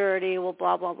security, will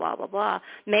blah blah blah blah blah,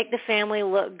 make the family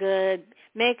look good,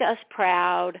 make us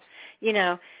proud,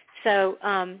 So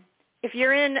if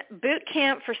you're in boot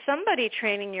camp for somebody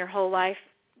training your whole life,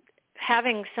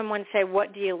 having someone say,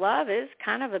 what do you love, is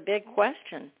kind of a big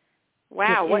question.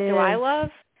 Wow, what do I love?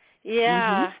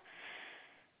 Yeah. Mm-hmm.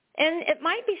 And it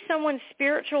might be someone's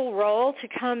spiritual role to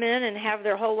come in and have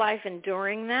their whole life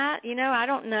enduring that. I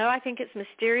don't know. I think it's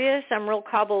mysterious. I'm real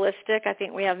Kabbalistic. I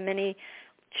think we have many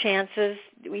chances,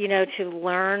 to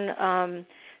learn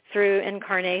through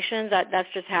incarnations. That's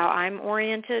just how I'm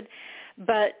oriented.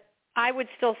 But I would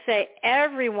still say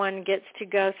everyone gets to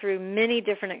go through many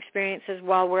different experiences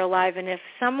while we're alive. And if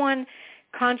someone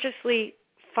consciously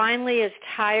finally is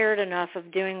tired enough of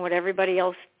doing what everybody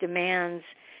else demands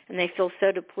and they feel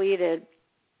so depleted,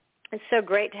 it's so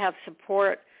great to have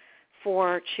support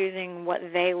for choosing what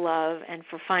they love and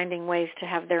for finding ways to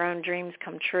have their own dreams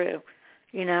come true,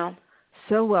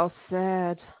 So well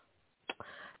said.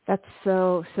 That's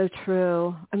so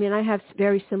true. I mean, I have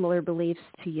very similar beliefs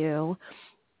to you.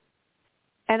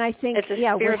 And I think, it's a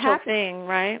spiritual thing,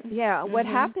 right? Yeah. Mm-hmm. What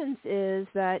happens is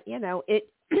that, it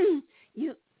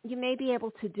you may be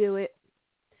able to do it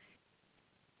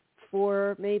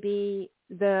for maybe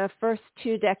the first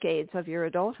 2 decades of your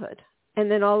adulthood. And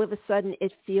then all of a sudden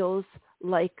it feels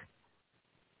like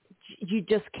you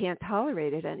just can't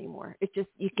tolerate it anymore.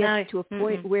 You get to a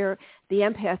point where the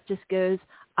empath just goes,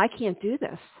 I can't do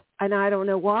this. And I don't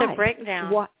know why. It's a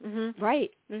breakdown.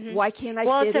 Right. Mm-hmm. Why can't I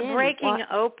Well, fit it's a in? breaking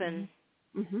open.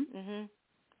 Mm-hmm. Mm-hmm.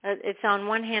 It's on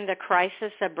one hand a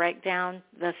crisis, a breakdown.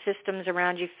 The systems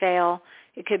around you fail.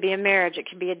 It could be a marriage. It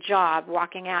could be a job,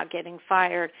 walking out, getting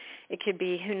fired. It could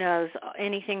be, who knows,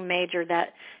 anything major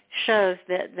that shows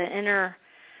that the inner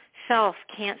self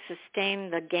can't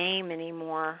sustain the game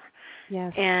anymore.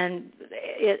 Yes. And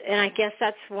I guess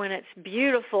that's when it's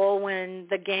beautiful, when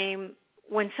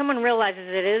someone realizes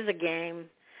it is a game,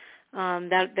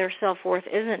 that their self-worth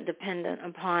isn't dependent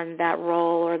upon that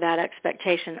role or that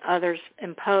expectation others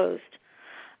imposed.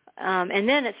 And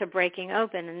then it's a breaking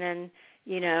open, and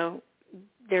then,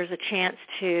 there's a chance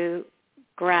to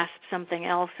grasp something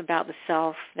else about the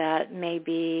self that may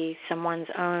be someone's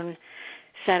own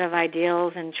set of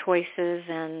ideals and choices,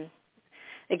 and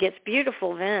it gets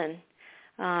beautiful then.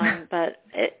 But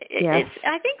yes.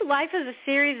 I think life is a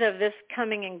series of this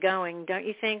coming and going, don't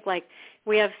you think? Like,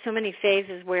 we have so many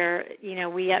phases where,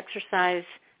 we exercise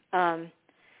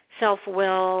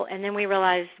self-will, and then we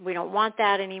realize we don't want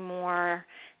that anymore.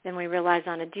 Then we realize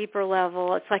on a deeper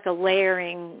level, it's like a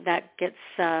layering that gets,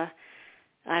 I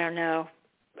don't know.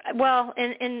 Well,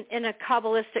 in a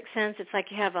Kabbalistic sense, it's like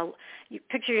you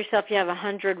picture yourself, you have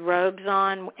 100 robes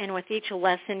on, and with each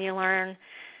lesson you learn,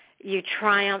 you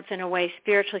triumph in a way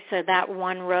spiritually, so that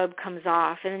one robe comes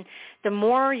off. And the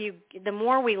more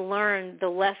we learn, the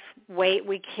less weight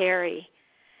we carry.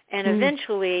 And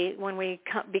eventually, when we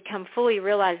become fully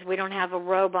realized, we don't have a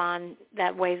robe on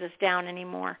that weighs us down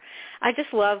anymore. I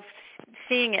just love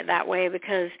seeing it that way,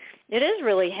 because it is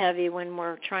really heavy when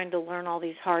we're trying to learn all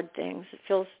these hard things. It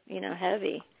feels,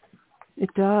 heavy. It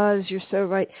does. You're so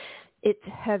right. It's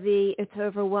heavy. It's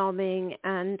overwhelming.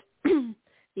 And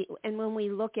when we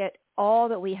look at all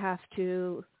that we have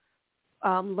to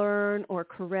learn or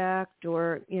correct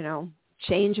or,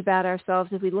 change about ourselves,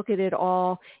 if we look at it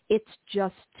all, it's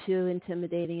just too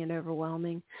intimidating and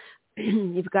overwhelming.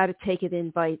 You've got to take it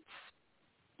in bites.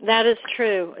 That is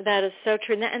true. That is so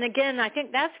true. And again, I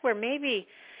think that's where maybe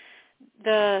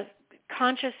the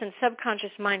conscious and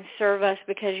subconscious mind serve us,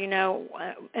 because,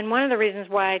 and one of the reasons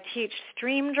why I teach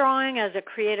stream drawing as a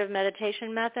creative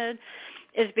meditation method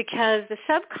is because the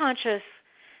subconscious,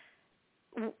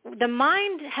 the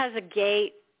mind has a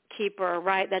gatekeeper,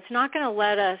 right, that's not going to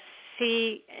let us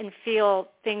see and feel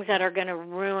things that are going to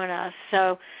ruin us.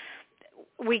 So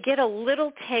we get a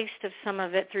little taste of some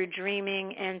of it through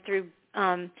dreaming and through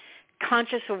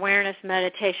conscious awareness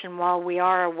meditation while we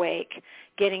are awake,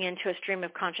 getting into a stream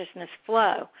of consciousness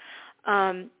flow,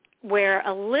 where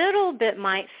a little bit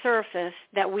might surface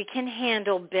that we can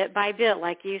handle bit by bit,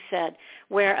 like you said,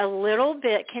 where a little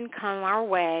bit can come our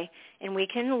way and we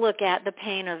can look at the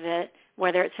pain of it,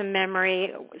 whether it's a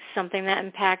memory, something that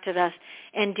impacted us,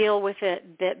 and deal with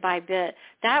it bit by bit.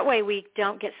 That way we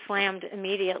don't get slammed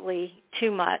immediately too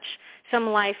much. Some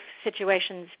life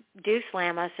situations do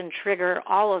slam us and trigger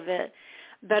all of it.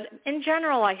 But in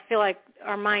general, I feel like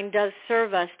our mind does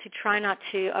serve us to try not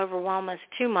to overwhelm us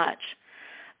too much.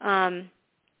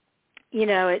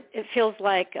 It feels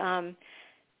like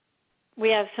we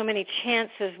have so many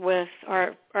chances with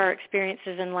our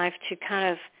experiences in life to kind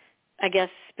of, I guess,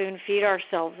 spoon feed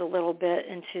ourselves a little bit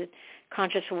into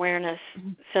conscious awareness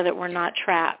so that we're not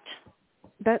trapped.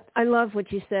 I love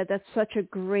what you said. That's such a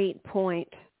great point.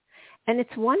 And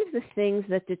it's one of the things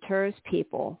that deters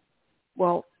people.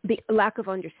 Well, the lack of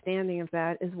understanding of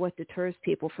that is what deters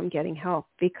people from getting help,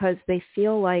 because they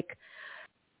feel like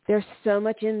there's so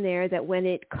much in there that when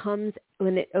it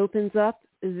opens up,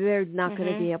 they're not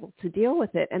going to be able to deal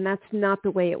with it. And that's not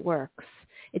the way it works.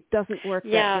 It doesn't work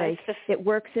that way. It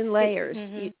works in layers.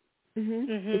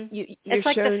 It's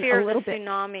like the fear of a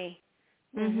tsunami.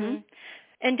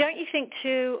 And don't you think,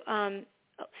 too,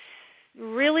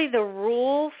 really the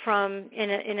rule and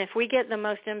if we get the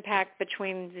most impact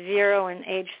between 0 and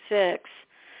age 6,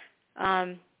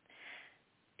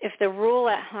 if the rule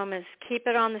at home is keep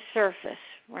it on the surface,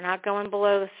 we're not going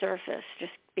below the surface,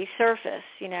 just be surface,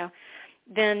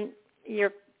 then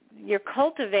you're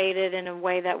cultivated in a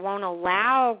way that you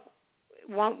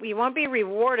won't be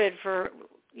rewarded for,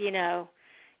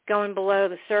 going below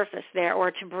the surface there,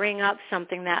 or to bring up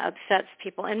something that upsets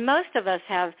people. And most of us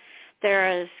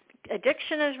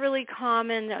addiction is really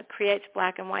common, that creates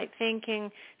black and white thinking,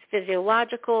 it's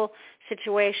physiological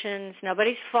situations,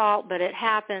 nobody's fault, but it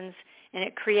happens, and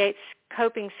it creates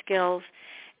coping skills.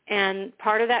 And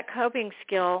part of that coping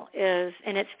skill is,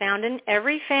 and it's found in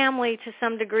every family to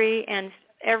some degree and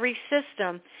every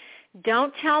system,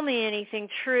 don't tell me anything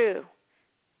true.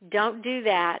 Don't do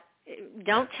that.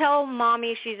 Don't tell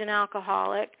mommy she's an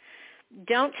alcoholic.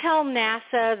 Don't tell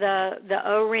NASA the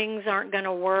O-rings aren't going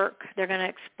to work. They're going to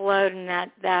explode, and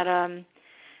that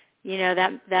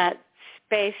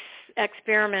space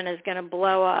experiment is going to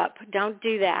blow up. Don't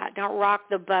do that. Don't rock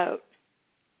the boat.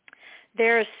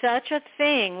 There is such a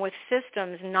thing with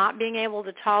systems not being able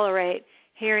to tolerate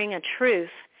hearing a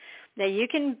truth that you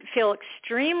can feel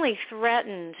extremely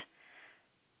threatened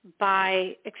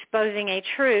by exposing a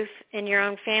truth in your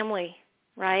own family,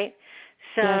 right?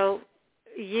 So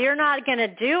you're not going to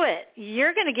do it.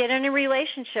 You're going to get in a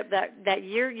relationship that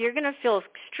you're going to feel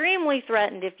extremely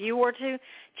threatened if you were to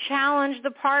challenge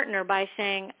the partner by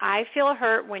saying, I feel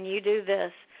hurt when you do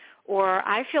this, or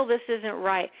I feel this isn't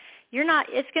right.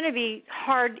 It's going to be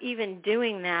hard even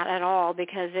doing that at all,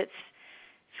 because it's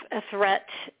a threat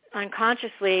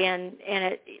unconsciously, and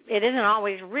it isn't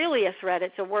always really a threat.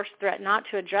 It's a worse threat not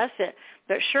to address it,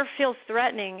 but it sure feels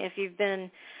threatening if you've been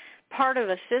part of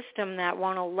a system that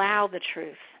won't allow the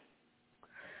truth.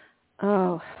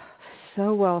 Oh,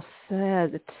 so well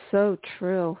said. It's so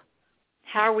true.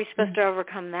 How are we supposed to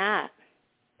overcome that?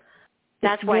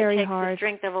 That's why it takes the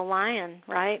strength of a lion,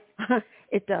 right?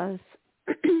 It does.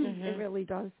 It really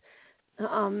does.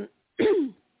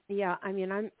 Yeah, I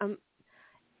mean, I'm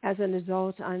as an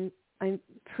adult, I'm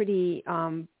pretty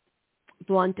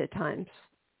blunt at times.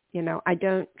 I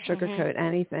don't sugarcoat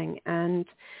anything, and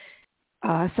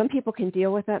some people can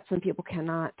deal with that. Some people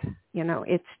cannot.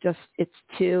 It's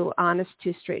too honest,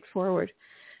 too straightforward,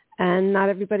 and not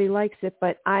everybody likes it.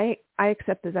 But I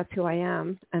accept that that's who I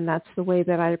am, and that's the way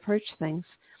that I approach things.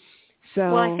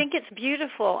 So, well, I think it's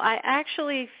beautiful. I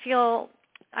actually feel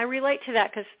I relate to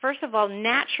that because, first of all,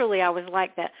 naturally I was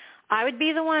like that. I would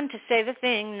be the one to say the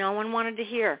thing no one wanted to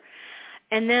hear.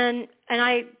 And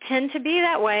I tend to be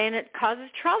that way, and it causes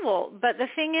trouble. But the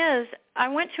thing is, I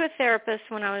went to a therapist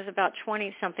when I was about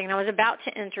 20-something, and I was about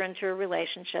to enter into a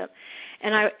relationship.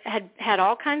 And I had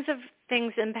all kinds of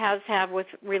things empaths have with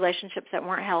relationships that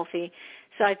weren't healthy.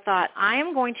 So I thought, I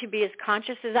am going to be as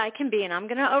conscious as I can be, and I'm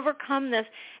going to overcome this.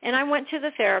 And I went to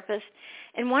the therapist,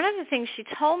 and one of the things she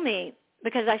told me,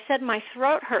 because I said my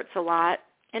throat hurts a lot,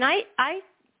 and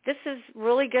this is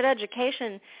really good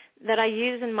education that I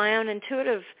use in my own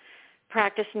intuitive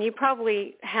practice, and you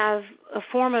probably have a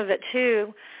form of it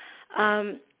too,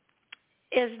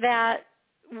 is that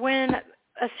when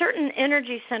a certain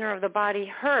energy center of the body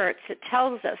hurts, it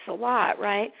tells us a lot,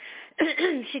 right?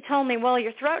 She told me, well,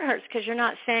 your throat hurts because you're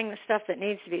not saying the stuff that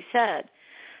needs to be said.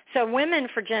 So women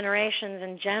for generations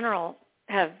in general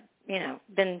have,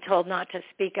 been told not to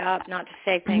speak up, not to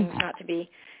say things, not to be,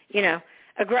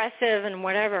 aggressive and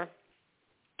whatever.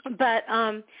 But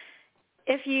I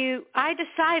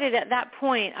decided at that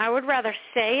point I would rather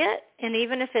say it, and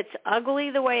even if it's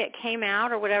ugly the way it came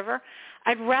out or whatever,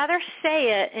 I'd rather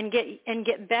say it and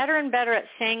get better and better at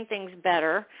saying things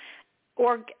better,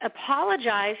 or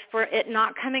apologize for it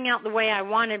not coming out the way I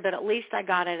wanted, but at least I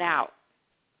got it out.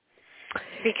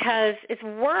 Because it's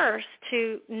worse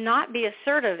to not be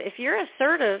assertive. If you're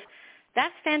assertive,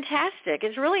 that's fantastic.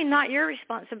 It's really not your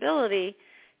responsibility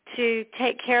to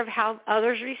take care of how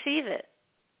others receive it.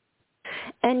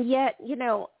 And yet,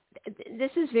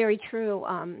 this is very true.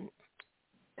 An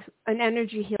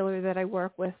energy healer that I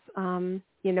work with,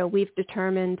 we've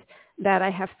determined that I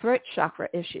have throat chakra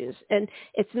issues. And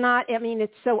it's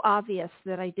so obvious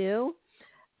that I do.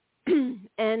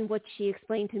 And what she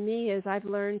explained to me is I've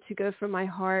learned to go from my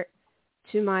heart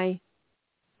to my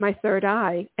third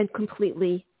eye and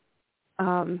completely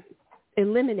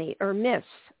eliminate or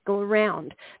go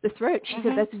around the throat. She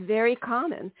said that's very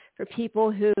common for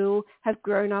people who have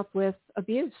grown up with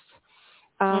abuse.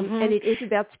 And it is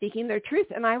about speaking their truth.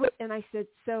 And I said,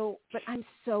 but I'm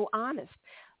so honest.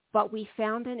 But we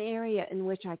found an area in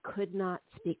which I could not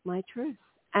speak my truth.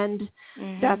 And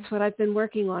that's what I've been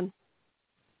working on.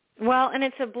 Well, and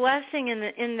it's a blessing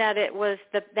in that it was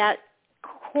that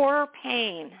core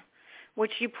pain,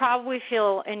 which you probably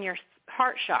feel in your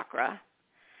heart chakra.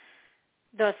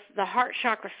 The heart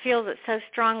chakra feels it so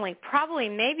strongly, probably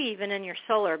maybe even in your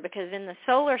solar, because in the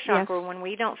solar chakra, yes, when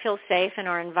we don't feel safe in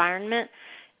our environment,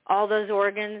 all those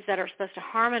organs that are supposed to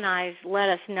harmonize let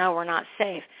us know we're not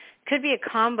safe. Could be a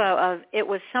combo of it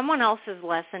was someone else's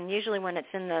lesson. Usually when it's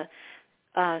in the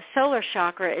solar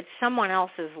chakra, it's someone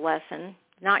else's lesson,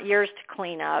 not yours to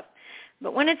clean up.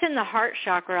 But when it's in the heart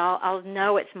chakra, I'll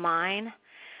know it's mine.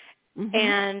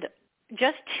 And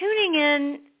just tuning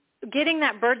in, getting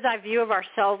that bird's eye view of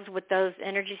ourselves with those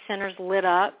energy centers lit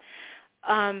up,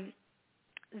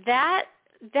 that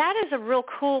is a real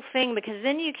cool thing, because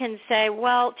then you can say,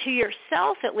 well, to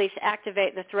yourself at least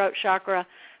activate the throat chakra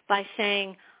by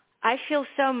saying, I feel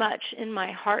so much in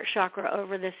my heart chakra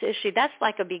over this issue. That's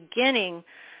like a beginning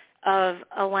of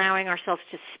allowing ourselves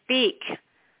to speak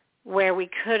where we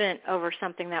couldn't over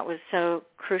something that was so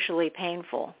crucially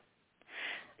painful.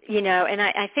 And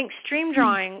I think stream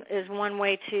drawing is one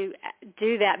way to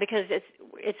do that, because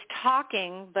it's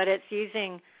talking, but it's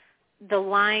using the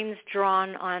lines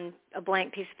drawn on a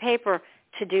blank piece of paper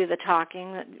to do the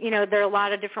talking. There are a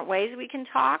lot of different ways we can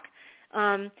talk.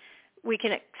 We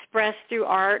can express through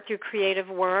art, through creative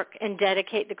work, and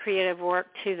dedicate the creative work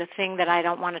to the thing that I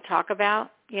don't want to talk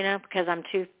about, because I'm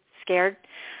too scared.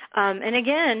 And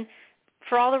again,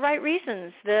 for all the right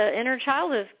reasons. The inner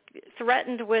child is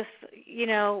threatened with,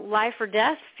 life or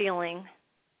death feeling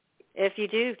if you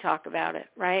do talk about it,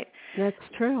 right? That's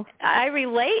true. I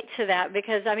relate to that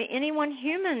because, anyone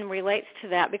human relates to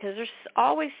that, because there's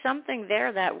always something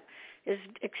there that is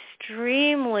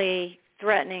extremely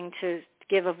threatening to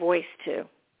give a voice to.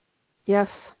 Yes.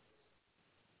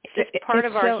 It's part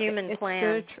of our human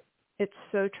plan. It's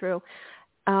so true.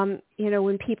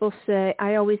 When people say,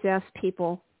 I always ask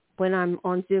people when I'm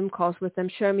on Zoom calls with them,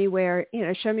 show me where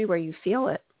you feel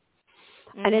it.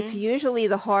 And it's usually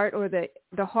the heart or the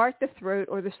throat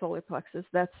or the solar plexus.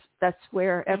 That's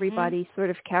where everybody sort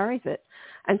of carries it.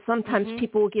 And sometimes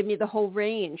people will give me the whole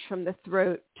range from the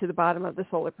throat to the bottom of the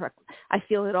solar plexus. I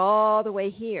feel it all the way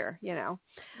here,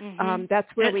 That's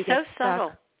where we get so stuck.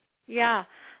 Subtle. Yeah.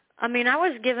 I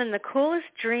was given the coolest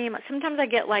dream. Sometimes I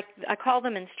get I call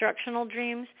them instructional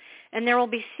dreams, and there will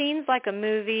be scenes like a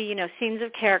movie, scenes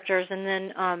of characters, and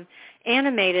then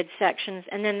animated sections,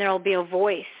 and then there will be a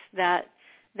voice that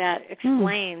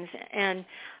explains. And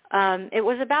it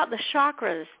was about the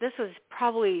chakras. This was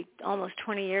probably almost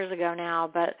 20 years ago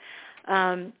now, but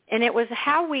and it was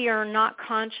how we are not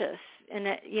conscious, and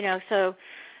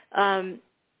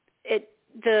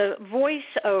the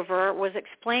voiceover was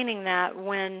explaining that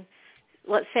when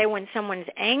let's say when someone's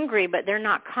angry, but they're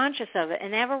not conscious of it,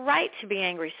 and they have a right to be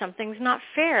angry. Something's not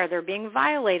fair. They're being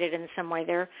violated in some way.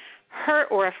 They're hurt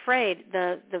or afraid.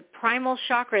 The primal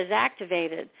chakra is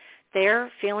activated.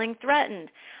 They're feeling threatened.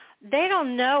 They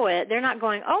don't know it. They're not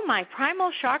going, oh, my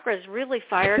primal chakra is really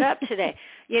fired up today,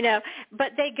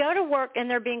 but they go to work and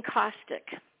they're being caustic.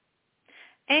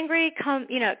 Angry comes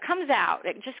out.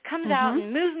 It just comes out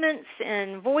in movements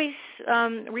and voice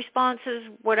responses,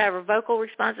 whatever, vocal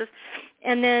responses.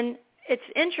 And then it's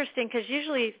interesting because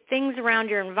usually things around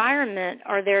your environment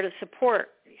are there to support.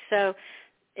 So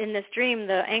in this dream,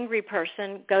 the angry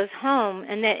person goes home,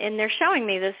 and they're showing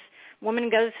me this woman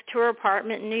goes to her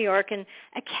apartment in New York, and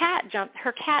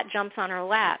her cat jumps on her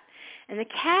lap. And the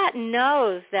cat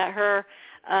knows that her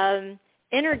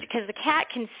energy, because the cat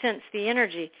can sense the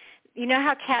energy. You know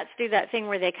how cats do that thing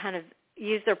where they kind of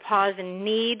use their paws and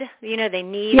knead? They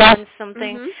knead on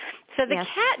something. Mm-hmm. So the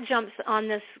cat jumps on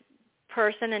this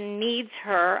person and kneads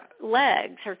her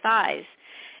legs, her thighs.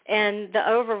 And the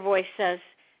over voice says,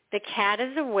 the cat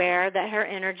is aware that her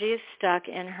energy is stuck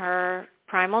in her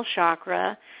primal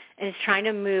chakra and is trying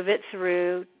to move it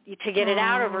through to get it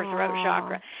out of her throat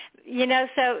chakra. So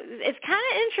it's kind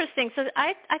of interesting. So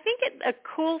I think a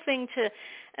cool thing to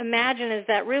imagine is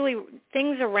that really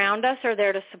things around us are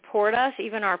there to support us,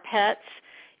 even our pets.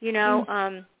 We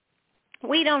don't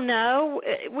know.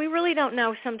 We really don't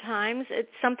know sometimes.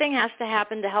 Something has to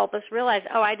happen to help us realize,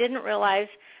 oh, I didn't realize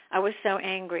I was so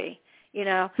angry,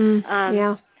 But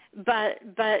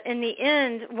in the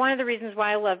end, one of the reasons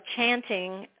why I love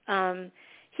chanting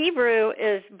Hebrew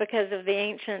is because of the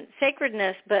ancient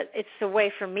sacredness, but it's a way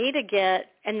for me to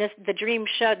get, and the dream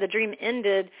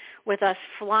ended with us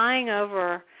flying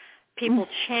over people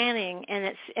chanting,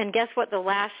 and guess what the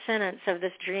last sentence of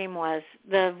this dream was?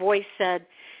 The voice said,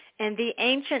 and the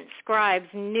ancient scribes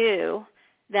knew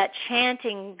that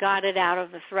chanting got it out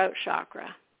of the throat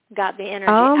chakra, got the energy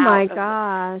out. Oh, my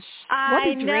gosh. What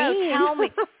a dream. I know, tell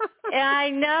me. I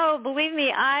know, believe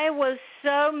me, I was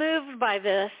so moved by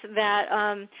this that,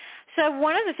 so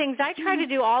one of the things I try to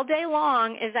do all day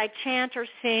long is I chant or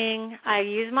sing. I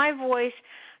use my voice,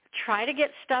 try to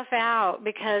get stuff out,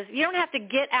 because you don't have to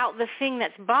get out the thing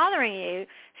that's bothering you.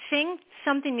 Sing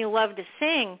something you love to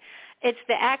sing. It's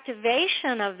the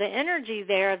activation of the energy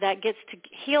there that gets to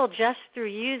heal just through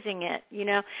using it,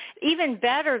 Even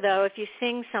better, though, if you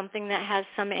sing something that has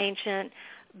some ancient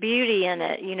beauty in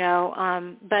it,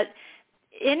 but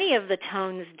any of the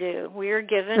tones do. We're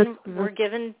given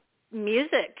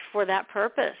music for that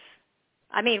purpose.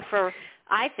 I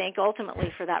think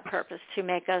ultimately for that purpose, to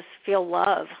make us feel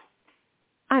love.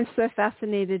 I'm so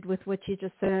fascinated with what you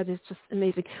just said. It's just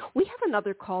amazing. We have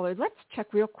another caller. Let's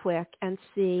check real quick and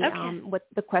see what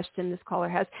the question this caller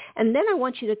has. And then I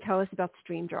want you to tell us about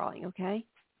stream drawing, okay?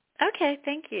 Okay,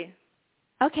 thank you.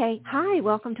 Okay. Hi,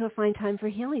 welcome to A Fine Time for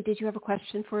Healing. Did you have a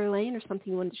question for Elaine or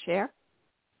something you wanted to share?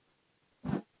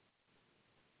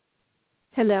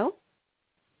 Hello?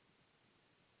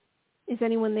 Is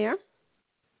anyone there?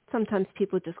 Sometimes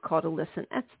people just call to listen.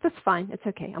 That's fine. It's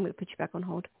okay. I'm going to put you back on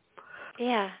hold.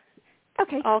 Yeah.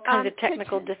 Okay. All kinds of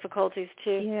technical difficulties,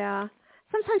 too. Yeah.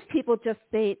 Sometimes people just,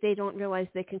 they don't realize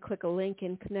they can click a link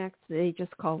and connect. They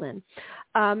just call in.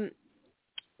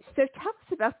 So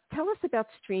tell us about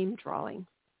stream drawing.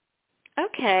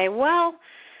 Okay. Well,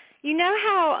 you know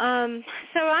how,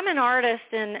 so I'm an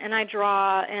artist and I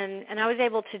draw, and I was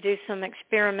able to do some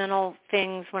experimental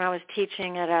things when I was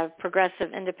teaching at a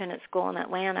progressive independent school in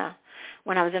Atlanta.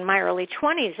 When I was in my early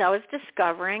 20s, I was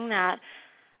discovering that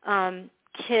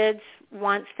kids,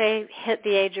 once they hit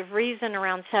the age of reason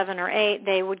around 7 or 8,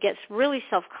 they would get really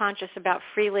self-conscious about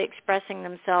freely expressing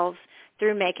themselves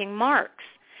through making marks.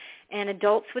 And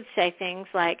adults would say things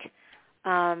like,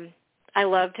 I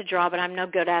love to draw, but I'm no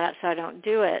good at it, so I don't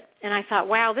do it. And I thought,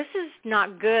 wow, this is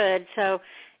not good. So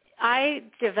I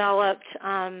developed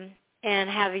and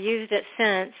have used it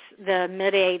since the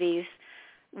mid-'80s,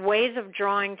 ways of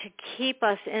drawing to keep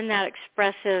us in that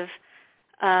expressive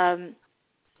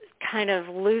kind of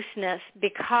looseness,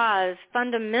 because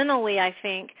fundamentally I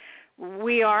think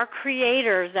we are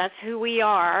creators. That's who we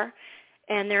are,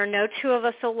 and there are no two of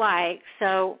us alike.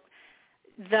 So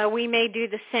though we may do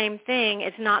the same thing,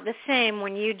 it's not the same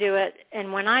when you do it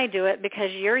and when I do it,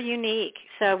 because you're unique.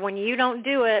 So when you don't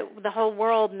do it, the whole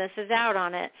world misses out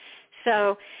on it.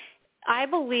 So I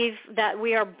believe that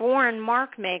we are born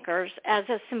mark makers as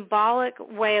a symbolic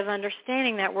way of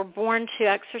understanding that we're born to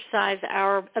exercise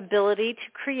our ability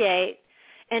to create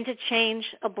and to change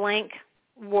a blank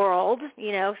world,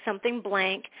 something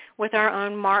blank, with our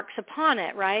own marks upon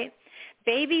it, right?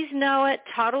 Babies know it.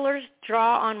 Toddlers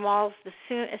draw on walls as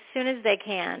soon as they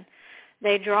can.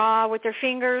 They draw with their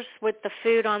fingers with the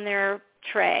food on their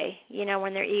tray,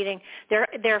 when they're eating.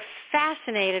 They're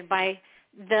fascinated by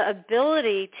the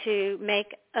ability to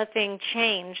make a thing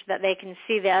change, that they can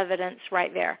see the evidence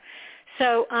right there.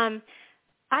 So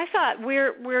I thought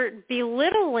we're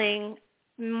belittling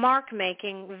mark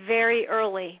making very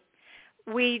early.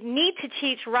 We need to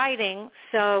teach writing,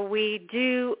 so we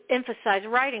do emphasize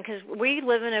writing, because we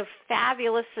live in a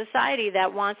fabulous society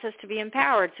that wants us to be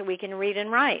empowered so we can read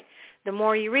and write. The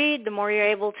more you read, the more you're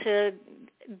able to,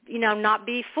 not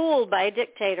be fooled by a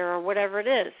dictator or whatever it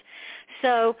is.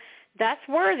 So that's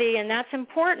worthy and that's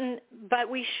important, but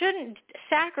we shouldn't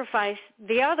sacrifice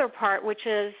the other part, which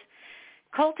is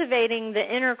cultivating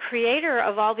the inner creator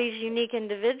of all these unique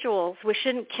individuals. We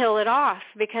shouldn't kill it off,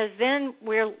 because then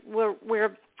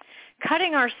we're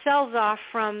cutting ourselves off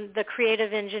from the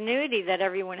creative ingenuity that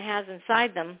everyone has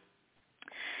inside them.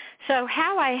 So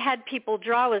how I had people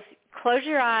draw was close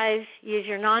your eyes, use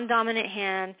your non-dominant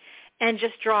hand, and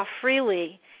just draw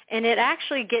freely. And it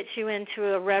actually gets you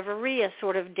into a reverie, a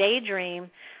sort of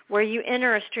daydream, where you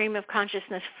enter a stream of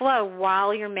consciousness flow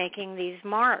while you're making these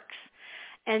marks.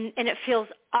 And it feels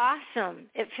awesome.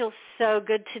 It feels so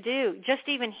good to do. Just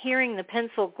even hearing the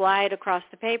pencil glide across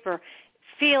the paper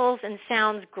feels and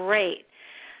sounds great.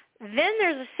 Then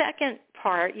there's a second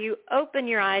part. You open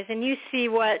your eyes and you see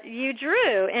what you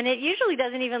drew, and it usually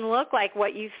doesn't even look like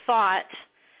what you thought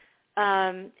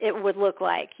it would look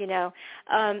like,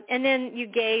 and then you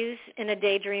gaze in a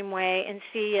daydream way and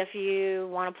see if you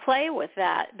want to play with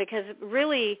that, because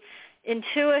really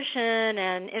intuition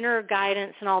and inner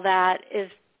guidance and all that is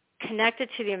connected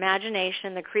to the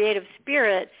imagination. The creative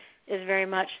spirit is very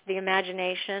much the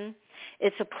imagination.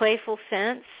 It's a playful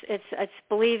sense. It's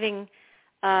believing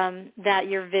that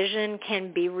your vision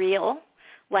can be real.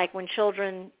 Like when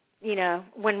children,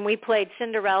 when we played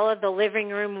Cinderella, the living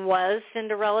room was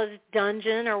Cinderella's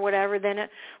dungeon or whatever, then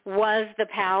it was the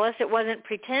palace. It wasn't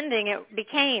pretending, it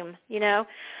became,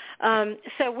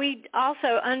 So we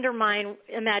also undermine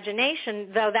imagination,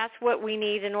 though that's what we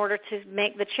need in order to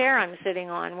make the chair I'm sitting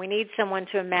on. We need someone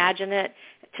to imagine it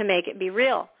to make it be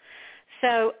real.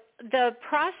 So the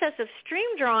process of stream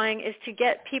drawing is to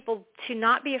get people to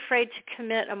not be afraid to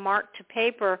commit a mark to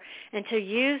paper and to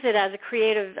use it as a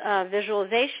creative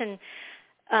visualization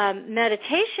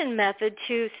meditation method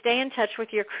to stay in touch with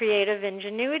your creative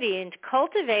ingenuity and to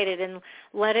cultivate it and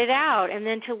let it out, and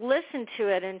then to listen to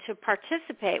it and to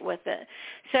participate with it.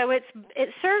 So it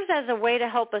serves as a way to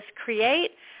help us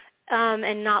create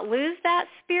and not lose that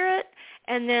spirit,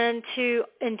 and then to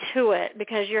intuit,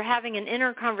 because you're having an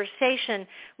inner conversation.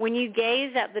 When you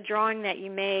gaze at the drawing that you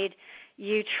made,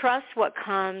 you trust what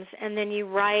comes, and then you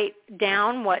write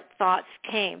down what thoughts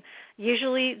came.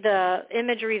 Usually the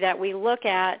imagery that we look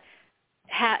at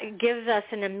gives us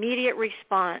an immediate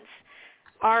response.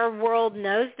 Our world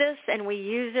knows this, and we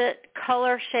use it,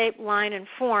 color, shape, line, and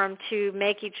form, to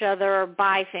make each other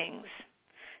buy things.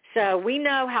 So we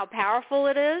know how powerful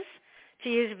it is to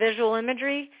use visual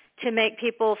imagery to make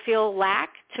people feel lack,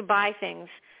 to buy things.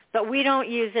 But we don't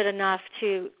use it enough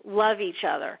to love each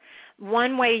other.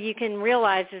 One way you can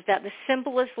realize is that the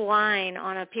simplest line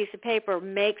on a piece of paper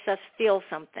makes us feel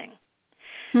something.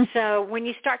 So when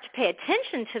you start to pay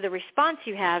attention to the response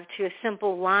you have to a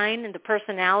simple line and the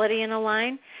personality in a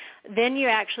line, then you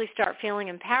actually start feeling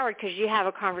empowered because you have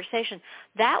a conversation.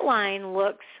 That line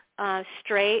looks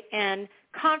straight and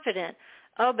confident.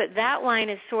 Oh, but that line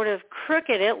is sort of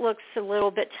crooked. It looks a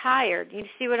little bit tired. You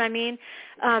see what I mean?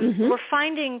 We're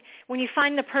finding, when you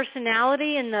find the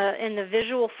personality in the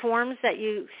visual forms that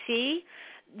you see,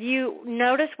 you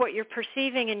notice what you're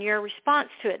perceiving and your response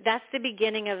to it. That's the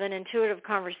beginning of an intuitive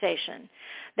conversation.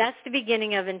 That's the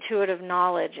beginning of intuitive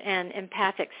knowledge, and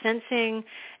empathic sensing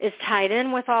is tied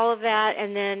in with all of that,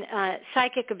 and then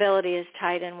psychic ability is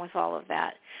tied in with all of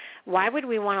that. Why would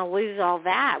we want to lose all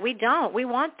that? We don't. We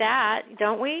want that,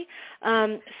 don't we?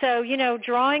 So,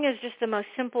 drawing is just the most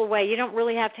simple way. You don't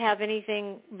really have to have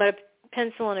anything but a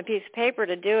pencil and a piece of paper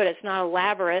to do it. It's not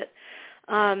elaborate.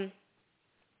 I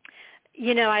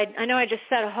know I just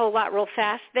said a whole lot real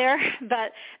fast there,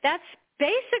 but that's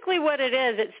basically what it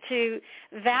is. It's to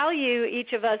value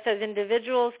each of us as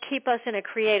individuals, keep us in a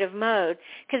creative mode.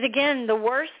 Because, again, the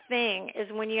worst thing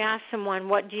is when you ask someone,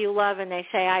 what do you love, and they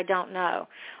say, I don't know.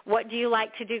 What do you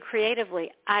like to do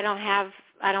creatively? I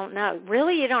don't know.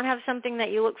 Really? You don't have something that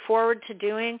you look forward to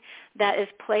doing that is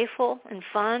playful and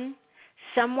fun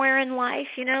somewhere in life,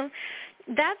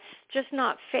 That's just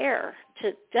not fair.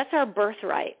 That's our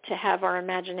birthright, to have our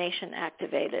imagination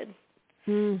activated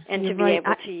and to be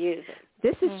able to use it.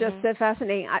 This is just so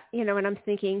fascinating. And I'm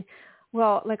thinking,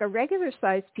 Well, like a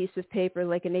regular-sized piece of paper,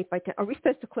 like an 8 by 10. Are we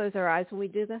supposed to close our eyes when we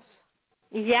do this?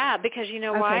 Yeah, because you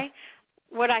know why?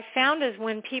 What I found is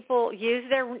when people use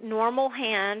their normal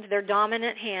hand, their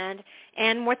dominant hand,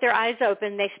 and with their eyes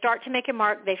open, they start to make a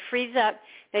mark, they freeze up,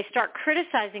 they start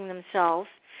criticizing themselves.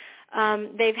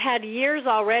 They've had years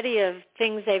already of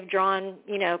things they've drawn,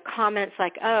 comments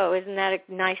like, oh, isn't that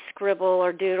a nice scribble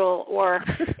or doodle, or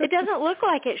it doesn't look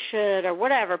like it should, or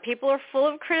whatever. People are full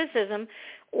of criticism,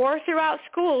 or throughout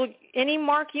school, any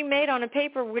mark you made on a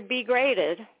paper would be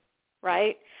graded,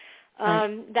 right?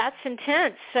 That's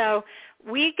intense. So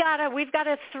we've got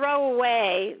to throw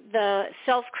away the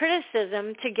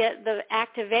self-criticism to get the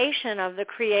activation of the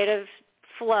creative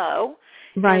flow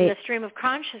and the stream of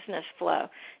consciousness flow.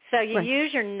 So you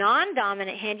use your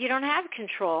non-dominant hand. You don't have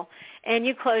control, and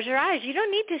you close your eyes. You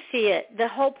don't need to see it. The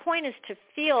whole point is to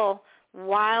feel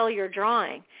while you're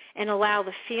drawing and allow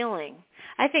the feeling.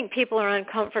 I think people are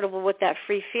uncomfortable with that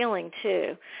free feeling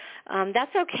too.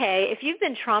 That's okay. If you've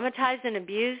been traumatized and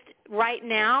abused right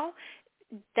now,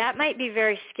 that might be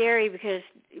very scary because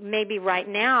maybe right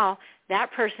now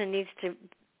that person needs to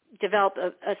develop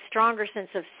a stronger sense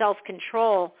of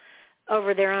self-control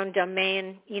over their own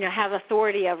domain, have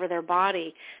authority over their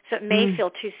body. So it may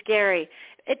feel too scary.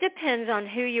 It depends on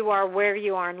who you are, where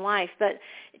you are in life. But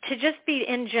to just be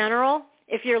in general,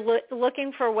 if you're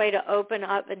looking for a way to open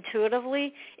up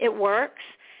intuitively, it works.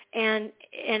 And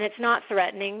it's not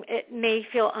threatening. It may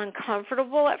feel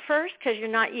uncomfortable at first because you're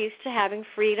not used to having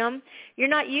freedom. You're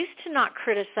not used to not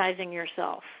criticizing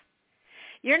yourself.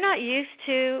 You're not used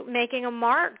to making a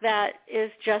mark that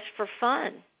is just for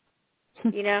fun.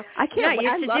 You're not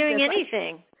used to doing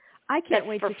anything. I can't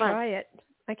wait to try it.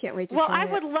 I can't wait to try it. Well, I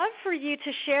would love for you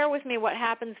to share with me what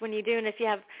happens when you do, and if you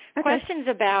have questions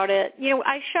about it.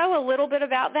 I show a little bit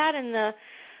about that in the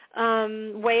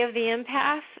Way of the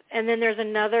Empath, and then there's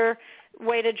another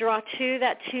way to draw too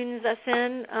that tunes us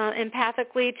in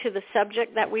empathically to the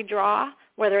subject that we draw,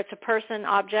 whether it's a person,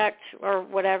 object, or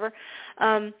whatever.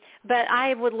 But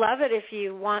I would love it if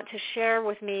you want to share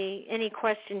with me any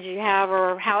questions you have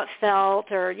or how it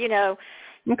felt or,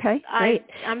 Okay, great.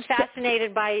 I'm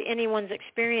fascinated by anyone's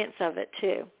experience of it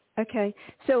too. Okay.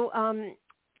 So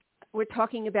we're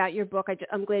talking about your book.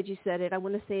 I'm glad you said it. I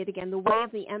want to say it again. The Way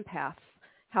of the Empath,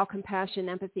 How Compassion,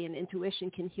 Empathy, and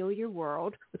Intuition Can Heal Your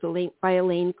World, by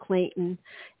Elaine Clayton.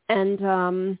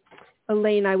 And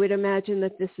Elaine, I would imagine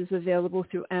that this is available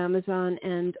through Amazon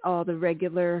and all the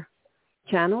regular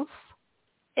channels?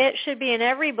 It should be in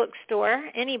every bookstore,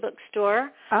 any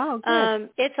bookstore. Oh, good.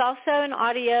 It's also an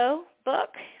audio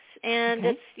book, and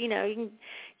it's, you can,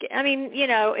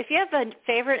 if you have a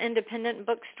favorite independent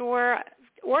bookstore,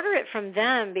 order it from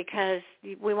them because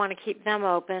we want to keep them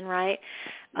open, right?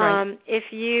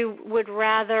 If you would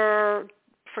rather,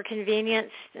 for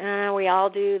convenience, we all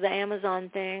do the Amazon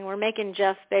thing. We're making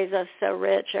Jeff Bezos so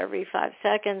rich every 5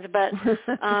 seconds, but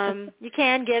you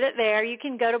can get it there. You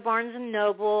can go to Barnes &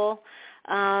 Noble.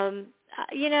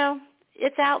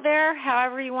 It's out there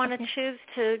however you want to choose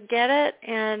to get it.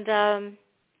 And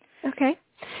okay.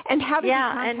 And how do we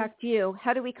contact you?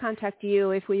 How do we contact you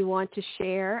if we want to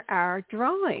share our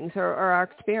drawings or our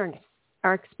experience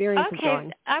of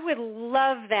drawing? I would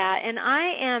love that. And I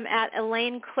am at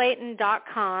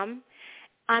ElaineClayton.com.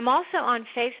 I'm also on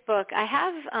Facebook. I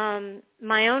have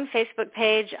my own Facebook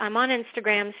page. I'm on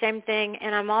Instagram, same thing.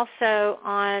 And I'm also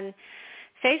on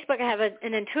Facebook. I have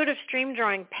an intuitive stream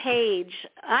drawing page.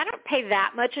 I don't pay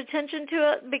that much attention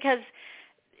to it because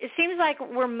it seems like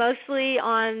we're mostly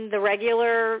on the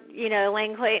regular,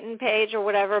 Elaine Clayton page or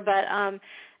whatever. But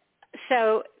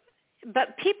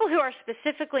but people who are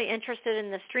specifically interested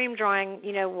in the stream drawing,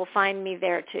 will find me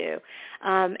there too.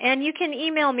 And you can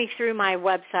email me through my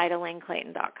website,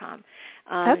 ElaineClayton.com.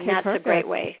 That's perfect. A great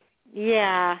way.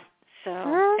 Yeah.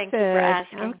 So Thank you for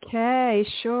asking. Okay,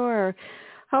 sure.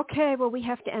 Okay, well, we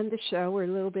have to end the show. We're a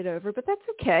little bit over, but that's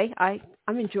okay.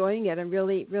 I'm enjoying it. I'm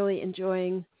really, really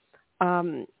enjoying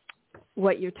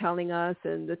what you're telling us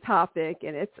and the topic,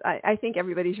 and I think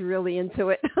everybody's really into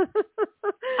it.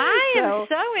 I am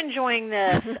so enjoying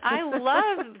this. I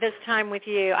love this time with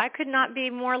you. I could not be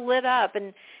more lit up,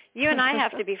 and you and I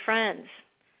have to be friends.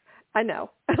 I know.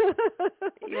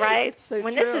 Right? So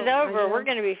when true. This is over, we're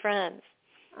going to be friends.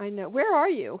 I know. Where are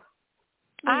you?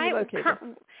 Where are you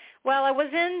located? Well, I was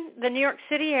in the New York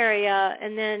City area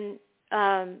and then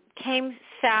came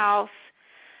south.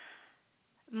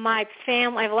 My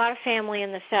family, I have a lot of family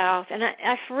in the South, and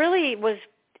I really was,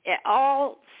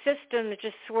 all systems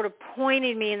just sort of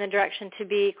pointed me in the direction to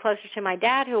be closer to my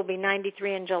dad, who will be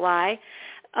 93 in July.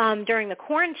 During the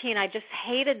quarantine, I just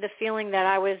hated the feeling that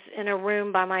I was in a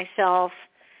room by myself,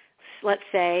 let's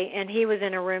say, and he was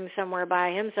in a room somewhere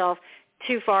by himself,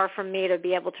 too far from me to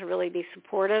be able to really be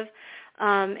supportive.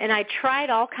 And I tried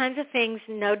all kinds of things,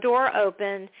 no door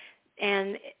open,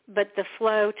 but the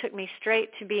flow took me straight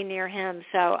to be near him.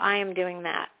 So I am doing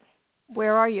that.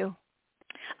 Where are you?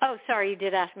 Oh, sorry, you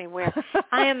did ask me where.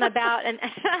 I am about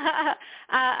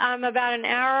I'm about an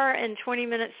hour and 20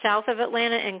 minutes south of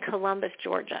Atlanta in Columbus,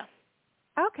 Georgia.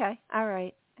 Okay, all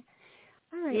right.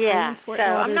 Yeah, so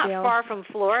I'm not far from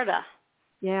Florida.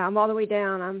 Yeah, I'm all the way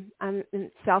down. I'm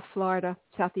in South Florida,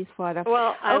 Southeast Florida.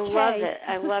 Well, I love it.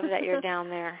 I love that you're down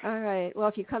there. All right. Well,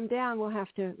 if you come down, we'll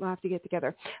have to get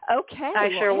together. Okay.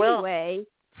 I sure will. Anyway,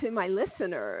 to my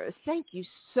listeners, thank you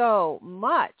so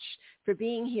much for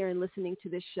being here and listening to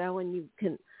this show. And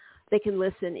they can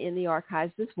listen in the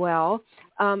archives as well.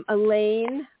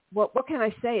 Elaine, what can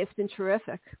I say? It's been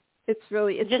terrific. It's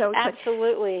just so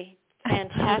absolutely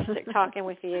fantastic talking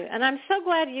with you. And I'm so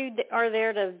glad you are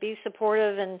there to be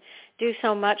supportive and do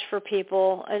so much for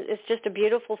people. It's just a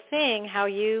beautiful thing how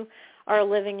you are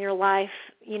living your life,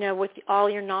 with all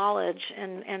your knowledge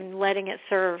and letting it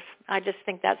serve. I just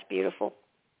think that's beautiful.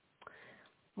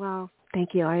 Well,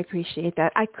 thank you. I appreciate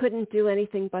that. I couldn't do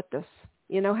anything but this.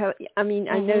 I know that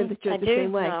you're the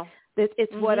same way.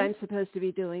 It's what I'm supposed to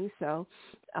be doing. So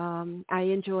I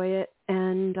enjoy it.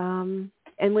 And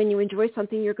when you enjoy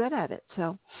something, you're good at it.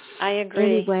 So I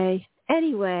agree.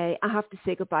 Anyway, I have to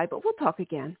say goodbye, but we'll talk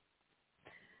again.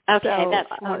 Okay,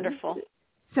 that's wonderful.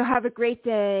 So have a great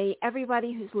day.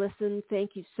 Everybody who's listened,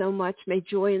 thank you so much. May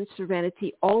joy and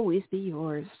serenity always be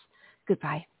yours.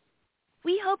 Goodbye.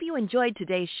 We hope you enjoyed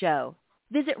today's show.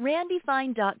 Visit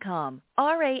randyfine.com,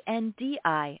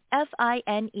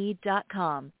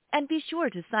 RANDIFINE.com, and be sure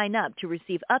to sign up to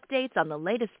receive updates on the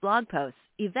latest blog posts,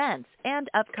 events, and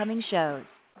upcoming shows.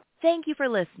 Thank you for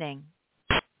listening.